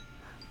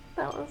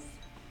 That was...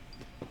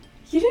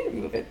 You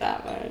didn't move it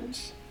that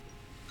much.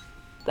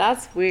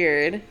 That's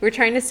weird. We're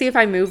trying to see if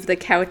I moved the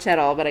couch at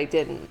all, but I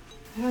didn't.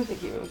 I don't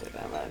think you moved it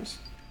that much.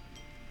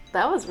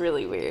 That was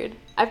really weird.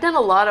 I've done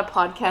a lot of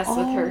podcasts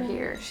with her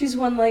here. She's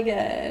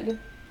one-legged.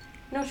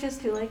 No, she has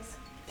 2 legs.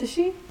 Does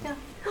she? Yeah.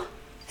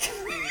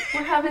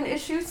 We're having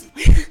issues.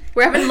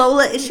 We're having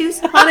Lola issues.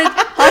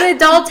 Haunted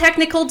doll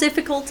technical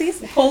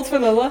difficulties. Hold for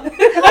Lola.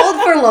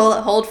 Hold for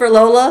Lola. Hold for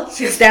Lola.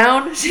 She's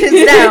down.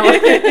 She's down.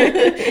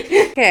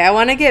 Okay, I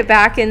want to get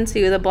back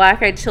into the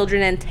black-eyed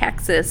children in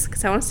Texas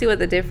because I want to see what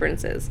the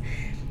difference is.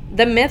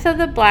 The myth of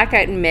the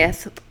black-eyed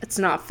myth, it's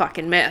not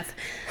fucking myth,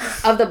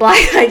 of the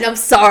black-eyed, I'm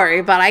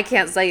sorry, but I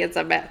can't say it's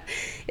a myth,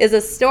 is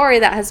a story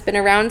that has been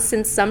around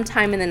since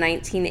sometime in the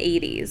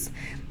 1980s.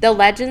 The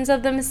legends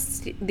of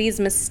these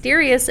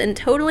mysterious and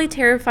totally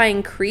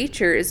terrifying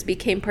creatures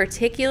became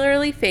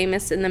particularly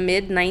famous in the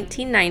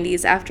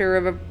mid-1990s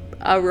after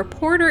a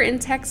reporter in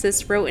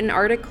Texas wrote an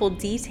article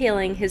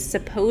detailing his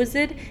supposed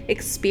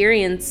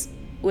experience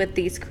with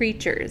these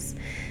creatures.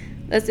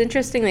 That's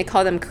interesting they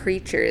call them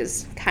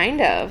creatures.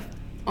 Kind of.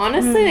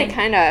 Honestly, they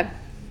kind of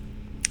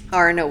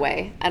are in a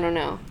way. I don't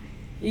know.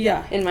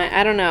 Yeah.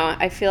 I don't know.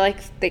 I feel like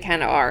they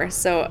kind of are.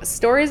 So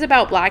stories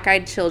about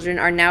black-eyed children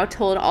are now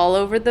told all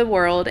over the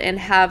world and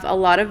have a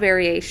lot of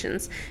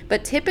variations,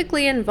 but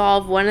typically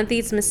involve one of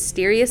these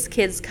mysterious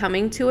kids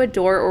coming to a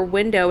door or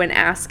window and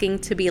asking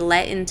to be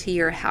let into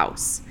your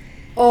house.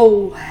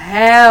 Oh,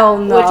 hell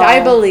no. Which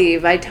I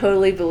believe. I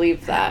totally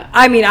believe that.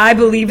 I mean, I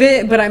believe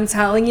it, but I'm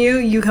telling you,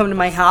 you come to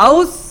my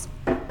house.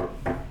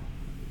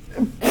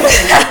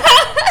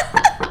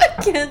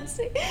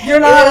 Mackenzie. You're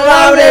not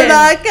allowed in.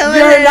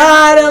 You're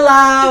not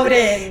allowed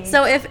in.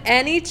 So if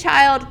any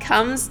child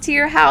comes to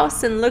your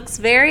house and looks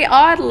very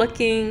odd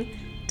looking,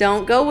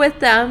 don't go with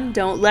them.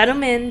 Don't let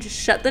them in. Just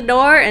shut the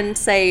door and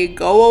say,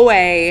 go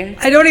away.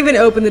 I don't even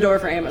open the door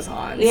for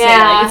Amazon. Yeah, so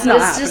like, it's not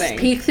happening. Just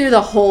peek through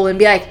the hole and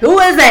be like, who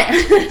is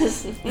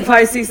it? If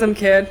I see some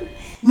kid,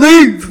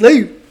 leave.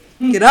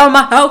 Get out of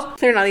my house.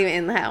 They're not even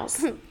in the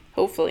house.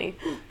 Hopefully.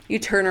 You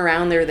turn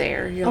around, they're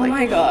there. You're like,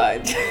 my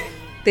God.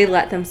 They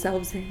let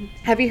themselves in.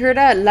 Have you heard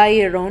of La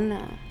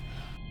Llorona?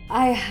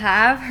 I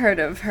have heard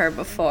of her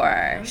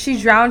before. She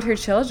drowned her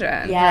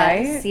children,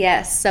 right?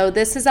 Yes. So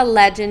this is a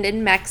legend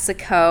in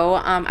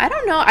Mexico. I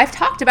don't know. I've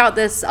talked about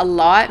this a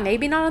lot.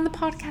 Maybe not on the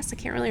podcast. I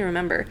can't really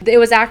remember. It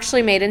was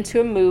actually made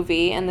into a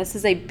movie, and this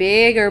is a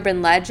big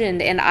urban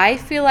legend. And I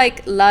feel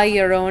like La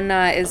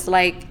Llorona is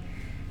like,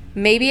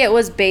 maybe it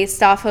was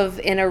based off of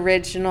an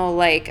original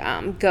like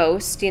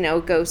ghost,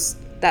 ghost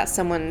that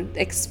someone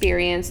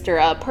experienced, or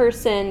a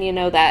person,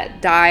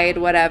 that died,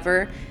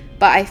 whatever.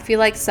 But I feel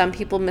like some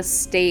people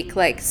mistake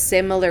like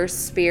similar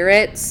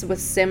spirits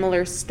with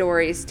similar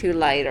stories to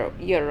La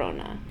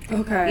Llorona.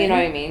 Okay. You know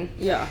what I mean?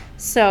 Yeah.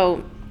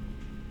 So,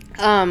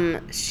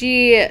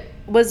 she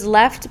was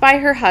left by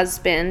her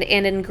husband,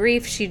 and in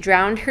grief, she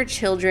drowned her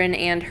children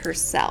and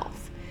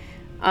herself.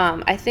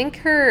 I think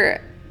How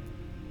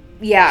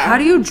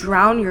do you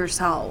drown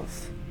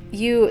yourself?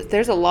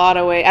 There's a lot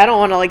of ways. I don't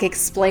want to like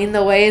explain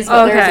the ways,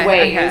 but there's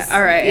ways. Okay.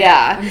 All right.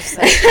 Yeah. I'm just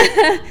like,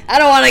 I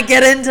don't want to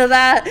get into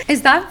that.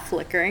 is that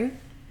flickering?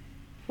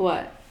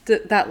 What?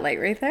 That light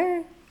right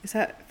there? Is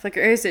that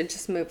flickering? Or is it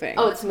just moving?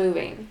 Oh, it's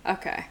moving.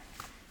 Okay.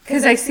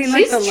 Because I seen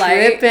like She's the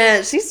light.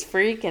 tripping. She's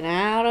freaking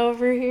out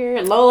over here.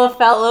 Lola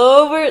fell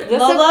over.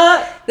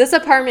 This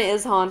apartment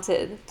is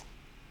haunted.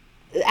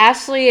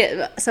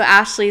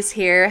 Ashley's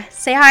here.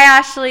 Say hi,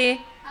 Ashley.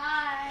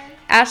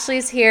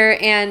 Ashley's here,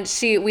 and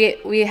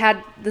we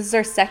had, this is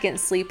our second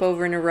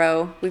sleepover in a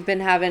row. We've been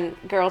having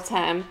girl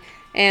time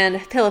and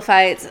pillow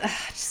fights,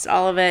 just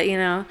all of it,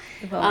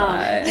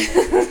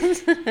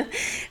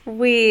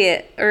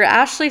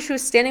 Ashley, she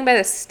was standing by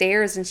the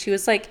stairs, and she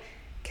was like,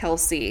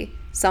 Kelsey,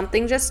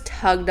 something just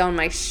tugged on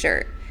my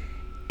shirt.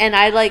 And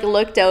I like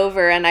looked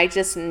over, and I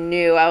just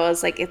knew. I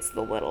was like, it's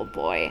the little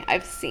boy.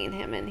 I've seen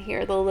him in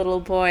here, the little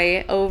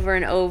boy, over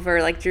and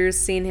over. Like Drew's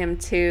seen him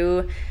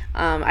too.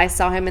 I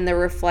saw him in the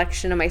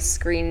reflection of my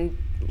screen,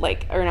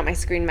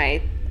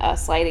 my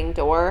sliding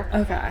door.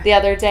 Okay. The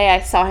other day, I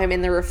saw him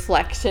in the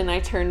reflection. I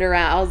turned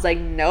around. I was like,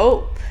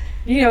 nope.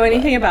 You know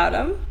anything about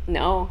him?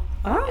 No.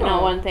 Oh.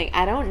 Not one thing.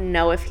 I don't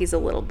know if he's a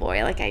little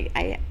boy. Like,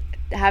 I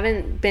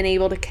haven't been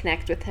able to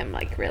connect with him,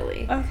 like,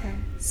 really. Okay.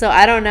 So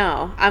I don't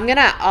know.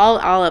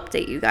 I'll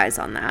update you guys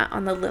on that,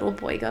 on the little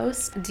boy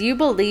ghost. Do you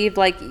believe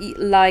like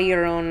La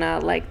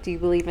Llorona, like do you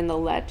believe in the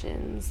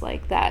legends,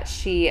 like that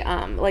she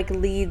like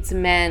leads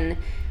men,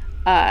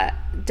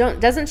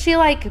 doesn't she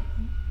like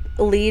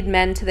lead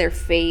men to their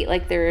fate,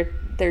 like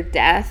their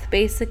death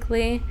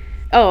basically?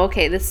 Oh,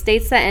 okay. This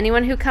states that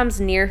anyone who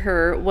comes near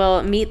her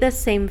will meet the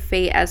same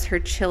fate as her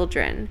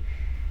children.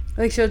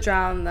 Like she'll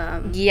drown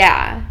them.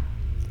 Yeah.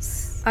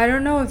 I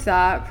don't know if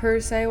that per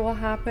se will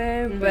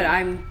happen, but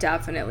I'm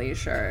definitely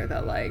sure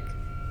that like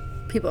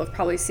people have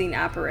probably seen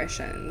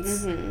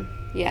apparitions and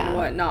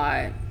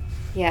whatnot.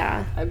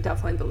 Yeah. I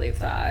definitely believe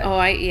that. Oh,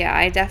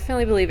 I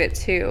definitely believe it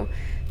too.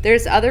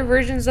 There's other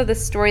versions of the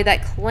story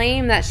that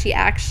claim that she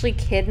actually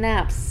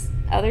kidnaps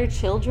other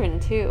children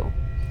too.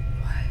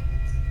 What?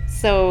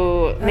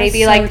 So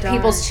maybe like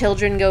people's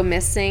children go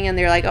missing and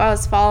they're like, oh, I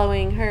was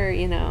following her,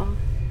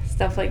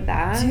 stuff like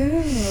that.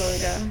 Dude.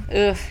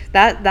 Ugh,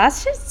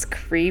 that's just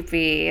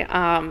creepy.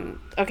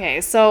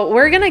 Okay, so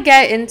we're gonna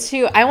get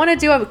into, I want to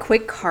do a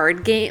quick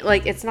card game.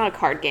 Like, it's not a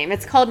card game.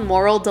 It's called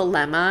Moral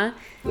Dilemma.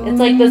 It's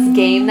like this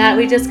game that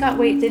we just got.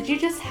 Wait, did you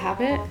just have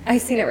it? I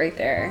seen it right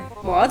there.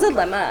 Moral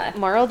Dilemma.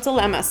 Moral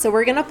Dilemma. So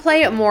we're gonna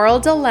play Moral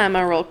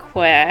Dilemma real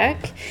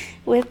quick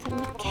with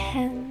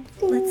Mackenzie.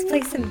 Let's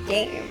play some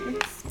games.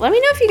 Let me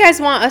know if you guys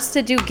want us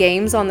to do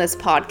games on this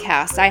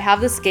podcast. I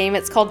have this game.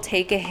 It's called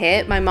Take a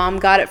Hit. My mom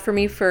got it for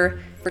me for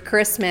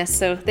Christmas,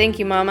 so thank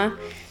you, Mama.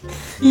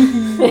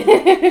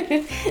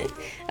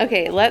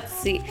 Okay, let's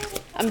see.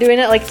 I'm doing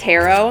it like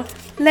tarot.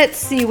 Let's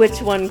see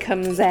which one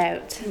comes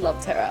out.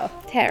 Love tarot.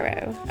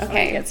 Tarot.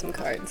 Okay. Get some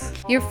cards.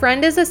 Your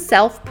friend is a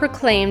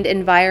self-proclaimed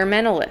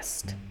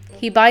environmentalist.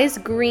 He buys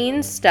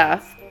green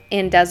stuff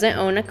and doesn't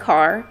own a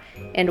car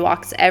and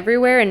walks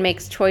everywhere and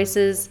makes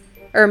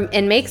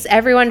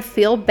everyone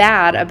feel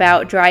bad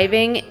about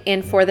driving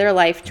and for their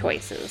life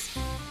choices.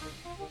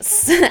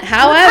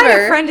 However, what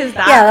kind of friend is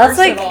that? Yeah, that's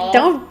like,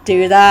 don't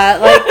do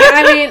that. Like,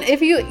 I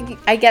mean,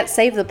 I get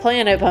save the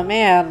planet, but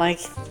man, like,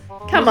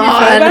 come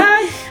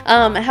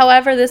on.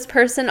 However, this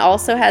person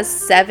also has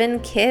 7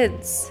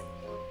 kids.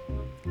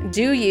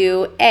 Do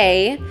you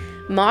A,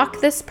 mock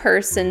this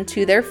person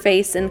to their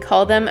face and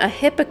call them a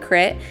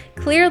hypocrite?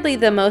 Clearly,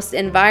 the most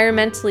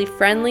environmentally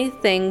friendly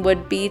thing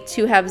would be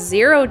to have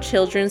 0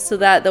 children so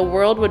that the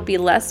world would be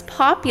less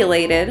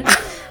populated.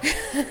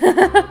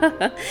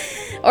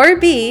 Or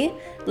B,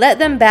 let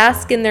them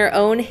bask in their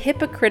own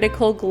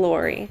hypocritical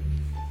glory.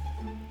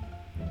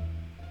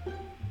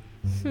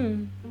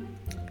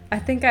 I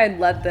think I'd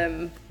let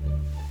them.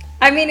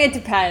 I mean, it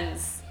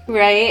depends.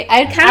 Right?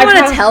 I kind of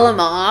want to tell them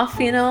off,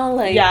 you know?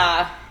 Like,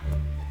 yeah.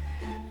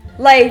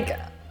 Like,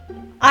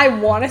 I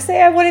want to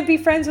say I wouldn't be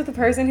friends with a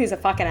person who's a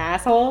fucking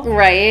asshole.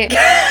 Right. And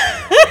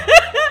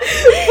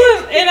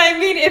I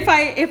mean,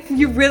 if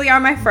you really are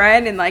my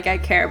friend and, like, I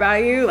care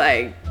about you,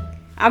 like,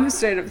 I'm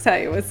straight up tell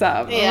you what's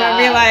up. Yeah.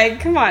 I'd be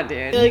like, come on,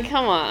 dude. Like,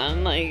 come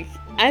on. Like,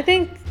 I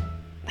think...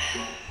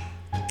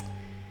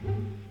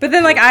 But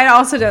then, like, I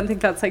also don't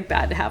think that's, like,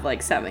 bad to have,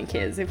 like, 7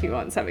 kids if you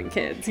want 7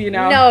 kids, you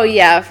know? No,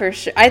 yeah, for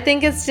sure. I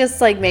think it's just,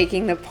 like,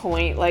 making the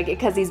point, like,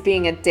 because he's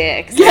being a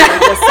dick. So yeah.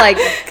 Just, like,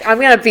 I'm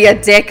going to be a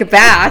dick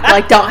back.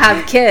 Like, don't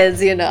have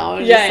kids, you know?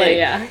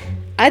 Yeah.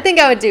 I think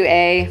I would do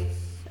A.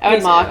 I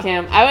would mock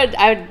him.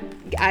 I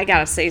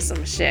gotta say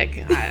some shit.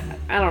 I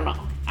don't know.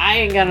 I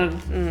ain't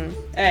gonna...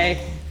 A.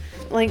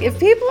 Like, if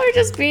people are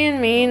just being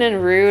mean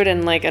and rude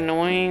and, like,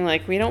 annoying,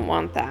 like, we don't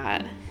want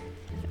that.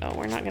 Oh,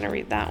 we're not going to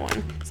read that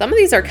one. Some of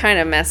these are kind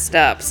of messed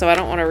up, so I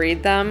don't want to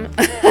read them.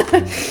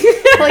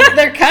 Like,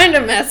 they're kind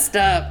of messed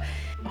up.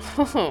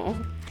 Oh.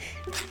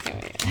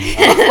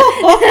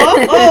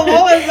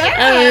 What was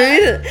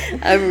that?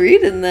 I'm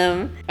reading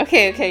them.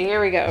 Okay,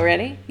 here we go.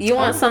 Ready? You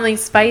want something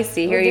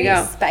spicy. Here you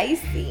go.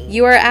 Spicy.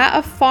 You are at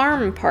a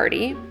farm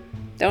party.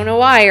 Don't know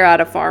why you're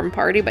at a farm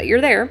party, but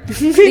you're there.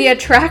 The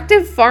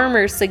attractive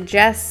farmer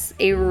suggests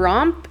a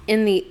romp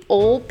in the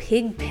old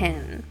pig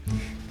pen.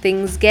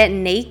 Things get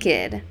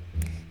naked.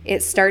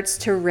 It starts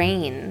to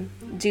rain.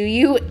 Do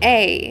you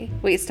A...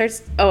 Wait, it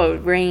starts... Oh,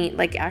 rain,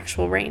 like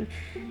actual rain.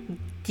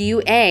 Do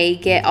you A,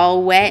 get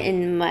all wet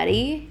and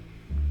muddy?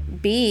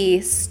 B,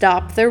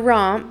 stop the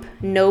romp.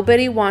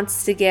 Nobody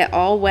wants to get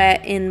all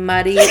wet and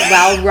muddy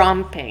while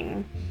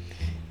romping.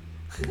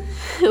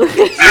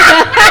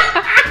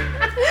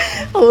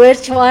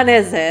 Which one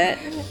is it?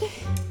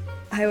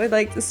 I would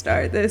like to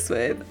start this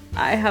with,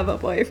 I have a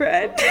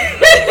boyfriend. So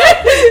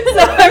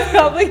I'm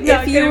probably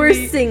not If you were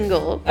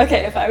single.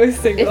 Okay, if I was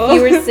single. If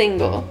you were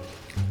single.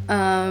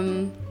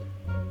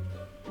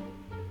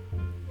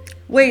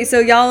 Wait, so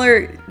y'all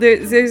are,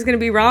 there's going to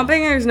be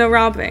romping or there's no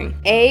romping?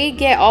 A,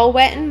 get all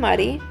wet and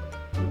muddy.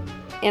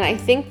 And I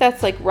think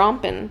that's like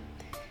romping.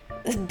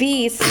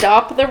 B,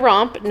 stop the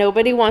romp.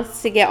 Nobody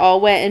wants to get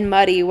all wet and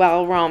muddy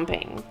while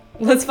romping.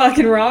 Let's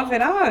fucking romp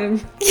it on.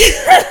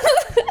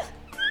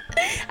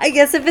 I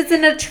guess if it's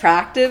an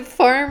attractive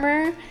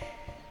farmer.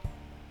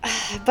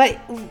 But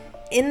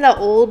in the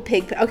old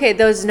pig... Okay,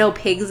 there's no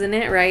pigs in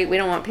it, right? We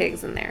don't want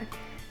pigs in there.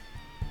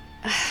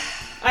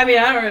 I mean,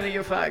 I don't really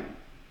give a fuck.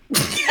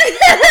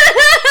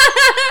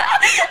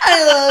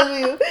 I love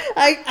you.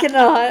 I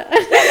cannot.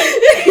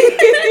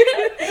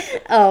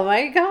 Oh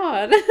my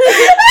god.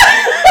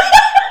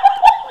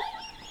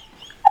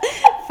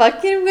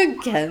 Fucking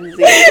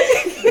Mackenzie.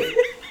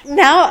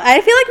 Now,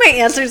 I feel like my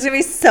answer is going to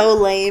be so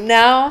lame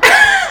now.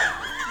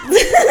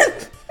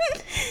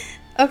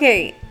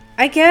 Okay,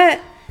 I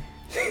get...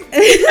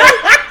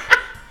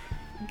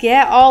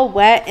 Get all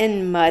wet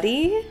and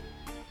muddy?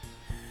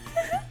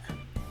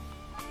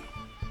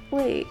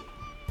 Wait.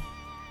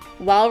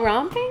 While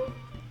romping?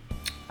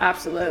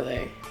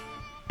 Absolutely.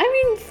 I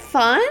mean,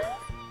 fun?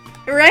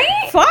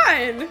 Right?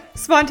 Fun.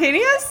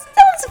 Spontaneous?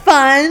 Sounds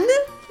fun.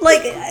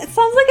 Like, it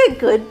sounds like a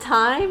good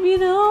time, you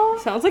know?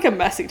 Sounds like a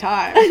messy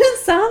time. It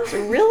sounds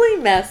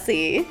really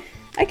messy.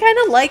 I kind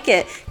of like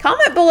it.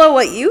 Comment below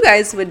what you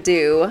guys would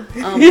do.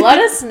 Let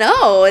us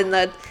know in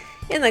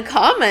the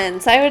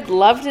comments. I would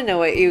love to know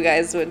what you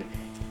guys would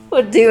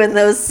do in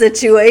those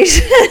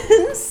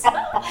situations.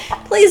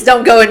 Please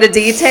don't go into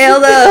detail,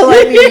 though.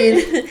 I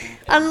mean,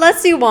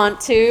 unless you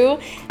want to.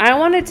 I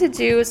wanted to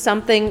do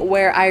something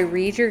where I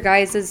read your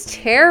guys'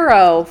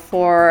 tarot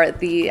for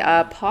the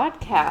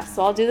podcast.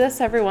 So I'll do this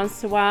every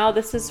once in a while.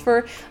 This is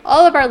for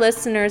all of our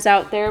listeners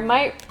out there.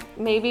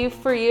 Maybe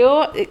for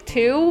you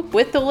too,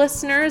 with the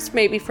listeners.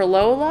 Maybe for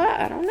Lola.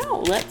 I don't know.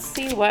 Let's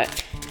see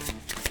what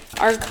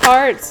our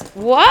cards.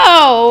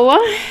 Whoa!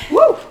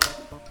 Woo!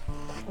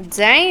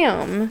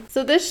 Damn.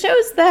 So this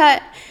shows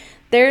that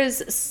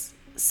there's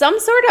some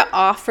sort of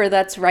offer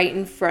that's right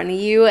in front of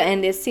you,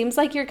 and it seems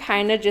like you're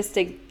kind of just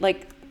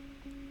like,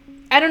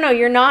 I don't know,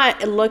 you're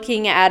not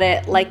looking at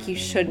it like you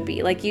should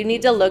be. Like, you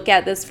need to look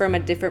at this from a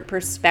different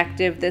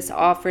perspective, this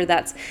offer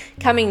that's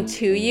coming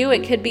to you.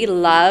 It could be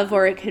love,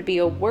 or it could be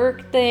a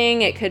work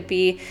thing. It could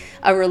be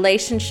a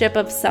relationship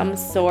of some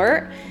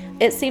sort.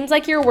 It seems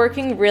like you're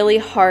working really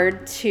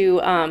hard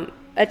to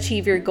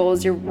achieve your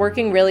goals. You're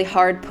working really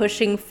hard,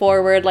 pushing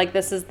forward. Like,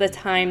 this is the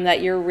time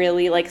that you're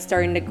really like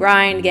starting to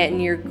grind, get in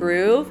your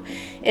groove.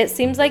 It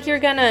seems like you're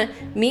gonna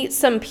meet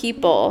some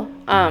people,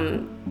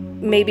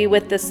 maybe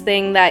with this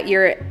thing that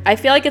I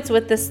feel like it's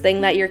with this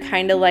thing that you're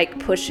kind of like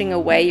pushing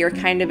away, you're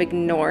kind of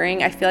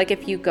ignoring. I feel like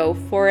if you go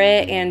for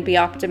it and be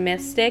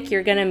optimistic,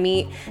 you're gonna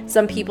meet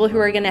some people who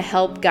are gonna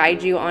help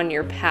guide you on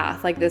your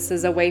path. Like, this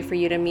is a way for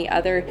you to meet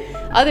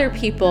other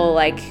people,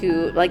 like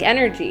who, like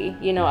energy,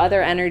 you know,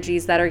 other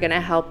energies that are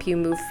gonna help you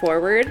move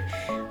forward.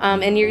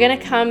 And you're gonna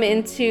come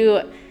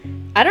into,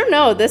 I don't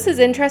know, this is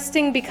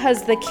interesting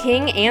because the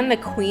King and the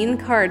Queen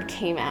card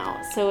came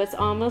out. So it's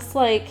almost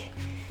like,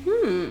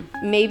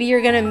 maybe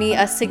you're going to meet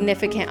a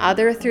significant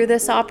other through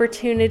this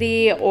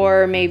opportunity,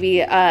 or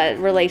maybe a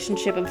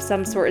relationship of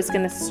some sort is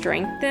going to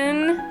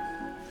strengthen.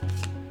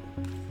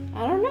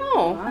 I don't know.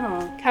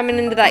 Wow. Coming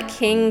into that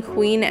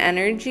King-Queen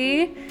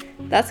energy,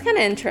 that's kind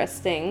of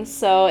interesting.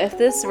 So if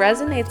this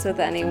resonates with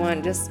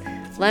anyone, just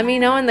let me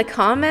know in the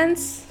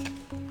comments.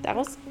 That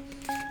was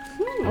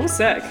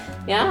sick.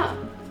 Yeah.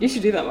 You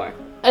should do that more.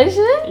 I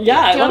should?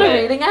 Yeah, do you want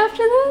a reading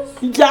after this?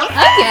 Yeah.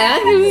 Okay,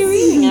 who are you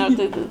reading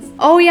after this?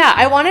 Oh yeah,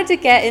 I wanted to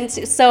get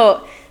into,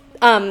 so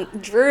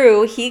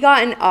Drew, he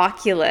got an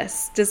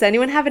Oculus. Does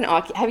anyone have an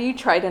Oculus? Have you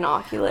tried an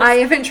Oculus? I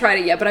haven't tried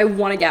it yet, but I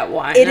want to get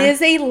one. It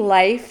is a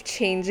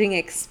life-changing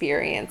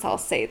experience, I'll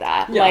say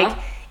that. Yeah. Like,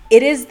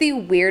 it is the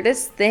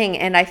weirdest thing,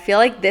 and I feel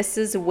like this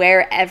is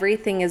where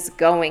everything is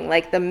going,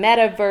 like the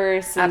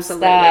metaverse and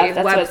Absolutely. stuff.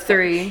 That's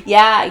Web3.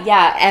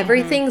 Yeah,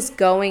 everything's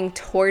going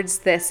towards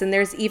this, and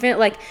there's even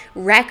like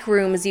rec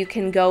rooms you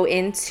can go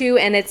into,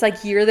 and it's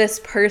like you're this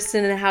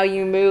person, and how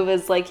you move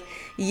is like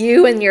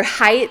you and your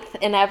height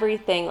and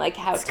everything, like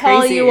how tall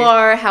crazy. you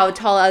are, how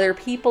tall other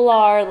people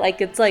are, like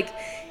it's like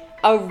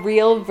a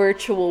real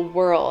virtual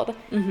world.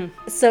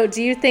 So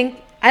do you think,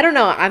 I don't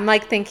know, I'm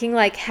like thinking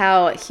like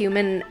how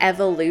human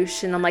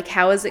evolution, I'm like,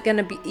 how is it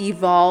going to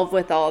evolve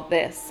with all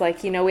this?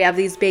 Like, you know, we have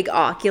these big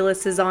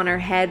Oculuses on our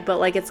head, but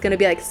like it's going to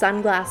be like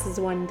sunglasses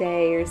one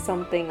day or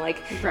something,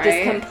 like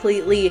just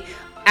completely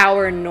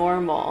our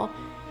normal.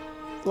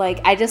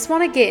 Like, I just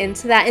want to get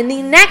into that in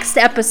the next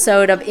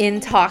episode of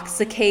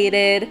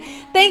Intoxicated.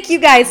 Thank you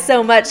guys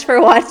so much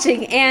for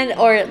watching and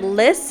or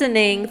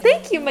listening.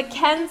 Thank you,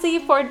 Mackenzie,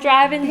 for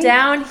driving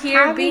down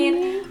here,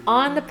 being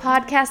on the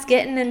podcast,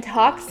 getting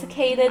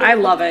intoxicated. I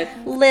love it.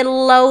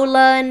 Little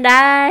Lola and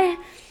I.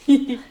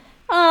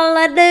 All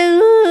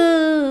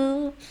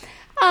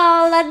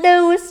I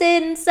do is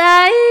sit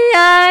inside.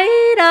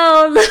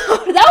 Oh no,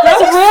 that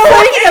was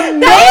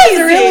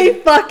really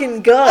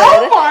fucking good.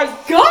 Oh my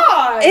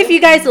god! If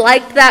you guys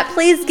liked that,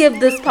 please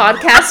give this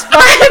podcast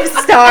 5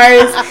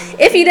 stars.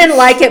 If you didn't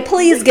like it,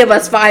 please give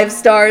us 5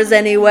 stars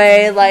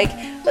anyway. Like,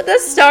 but the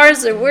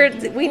stars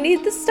we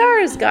need the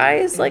stars,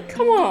 guys. Like,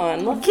 come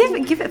on,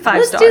 Give it 5 stars.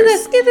 Let's do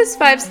this. Give this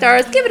 5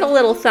 stars. Give it a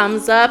little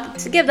thumbs up.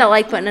 To give that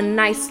like button a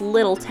nice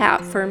little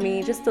tap for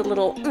me. Just a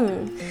little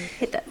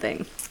Hit that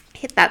thing.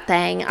 Hit that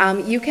thing.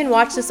 You can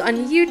watch this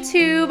on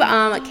YouTube,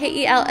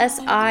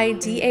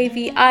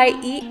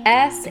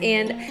 KELSIDAVIES,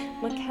 and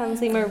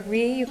Mackenzie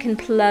Marie. You can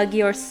plug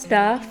your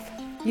stuff.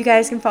 You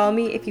guys can follow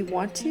me if you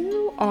want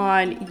to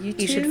on YouTube.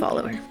 You should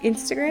follow her.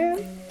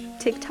 Instagram,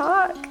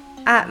 TikTok,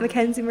 at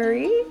Mackenzie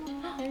Marie.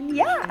 And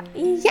yeah,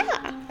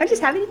 I'm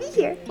just happy to be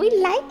here. We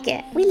like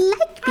it. We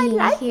like being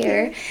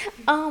here.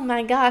 Oh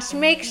my gosh.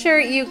 Make sure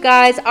you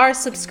guys are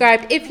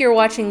subscribed if you're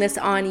watching this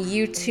on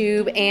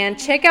YouTube, and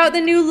check out the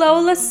new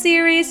Lola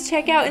series.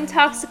 Check out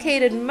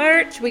Intoxicated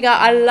merch. We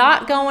got a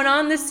lot going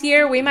on this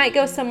year. We might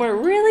go somewhere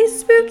really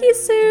spooky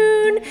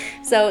soon.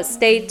 So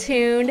stay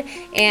tuned,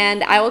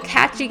 and I will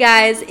catch you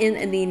guys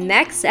in the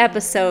next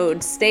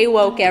episode. Stay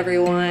woke,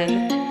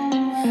 everyone.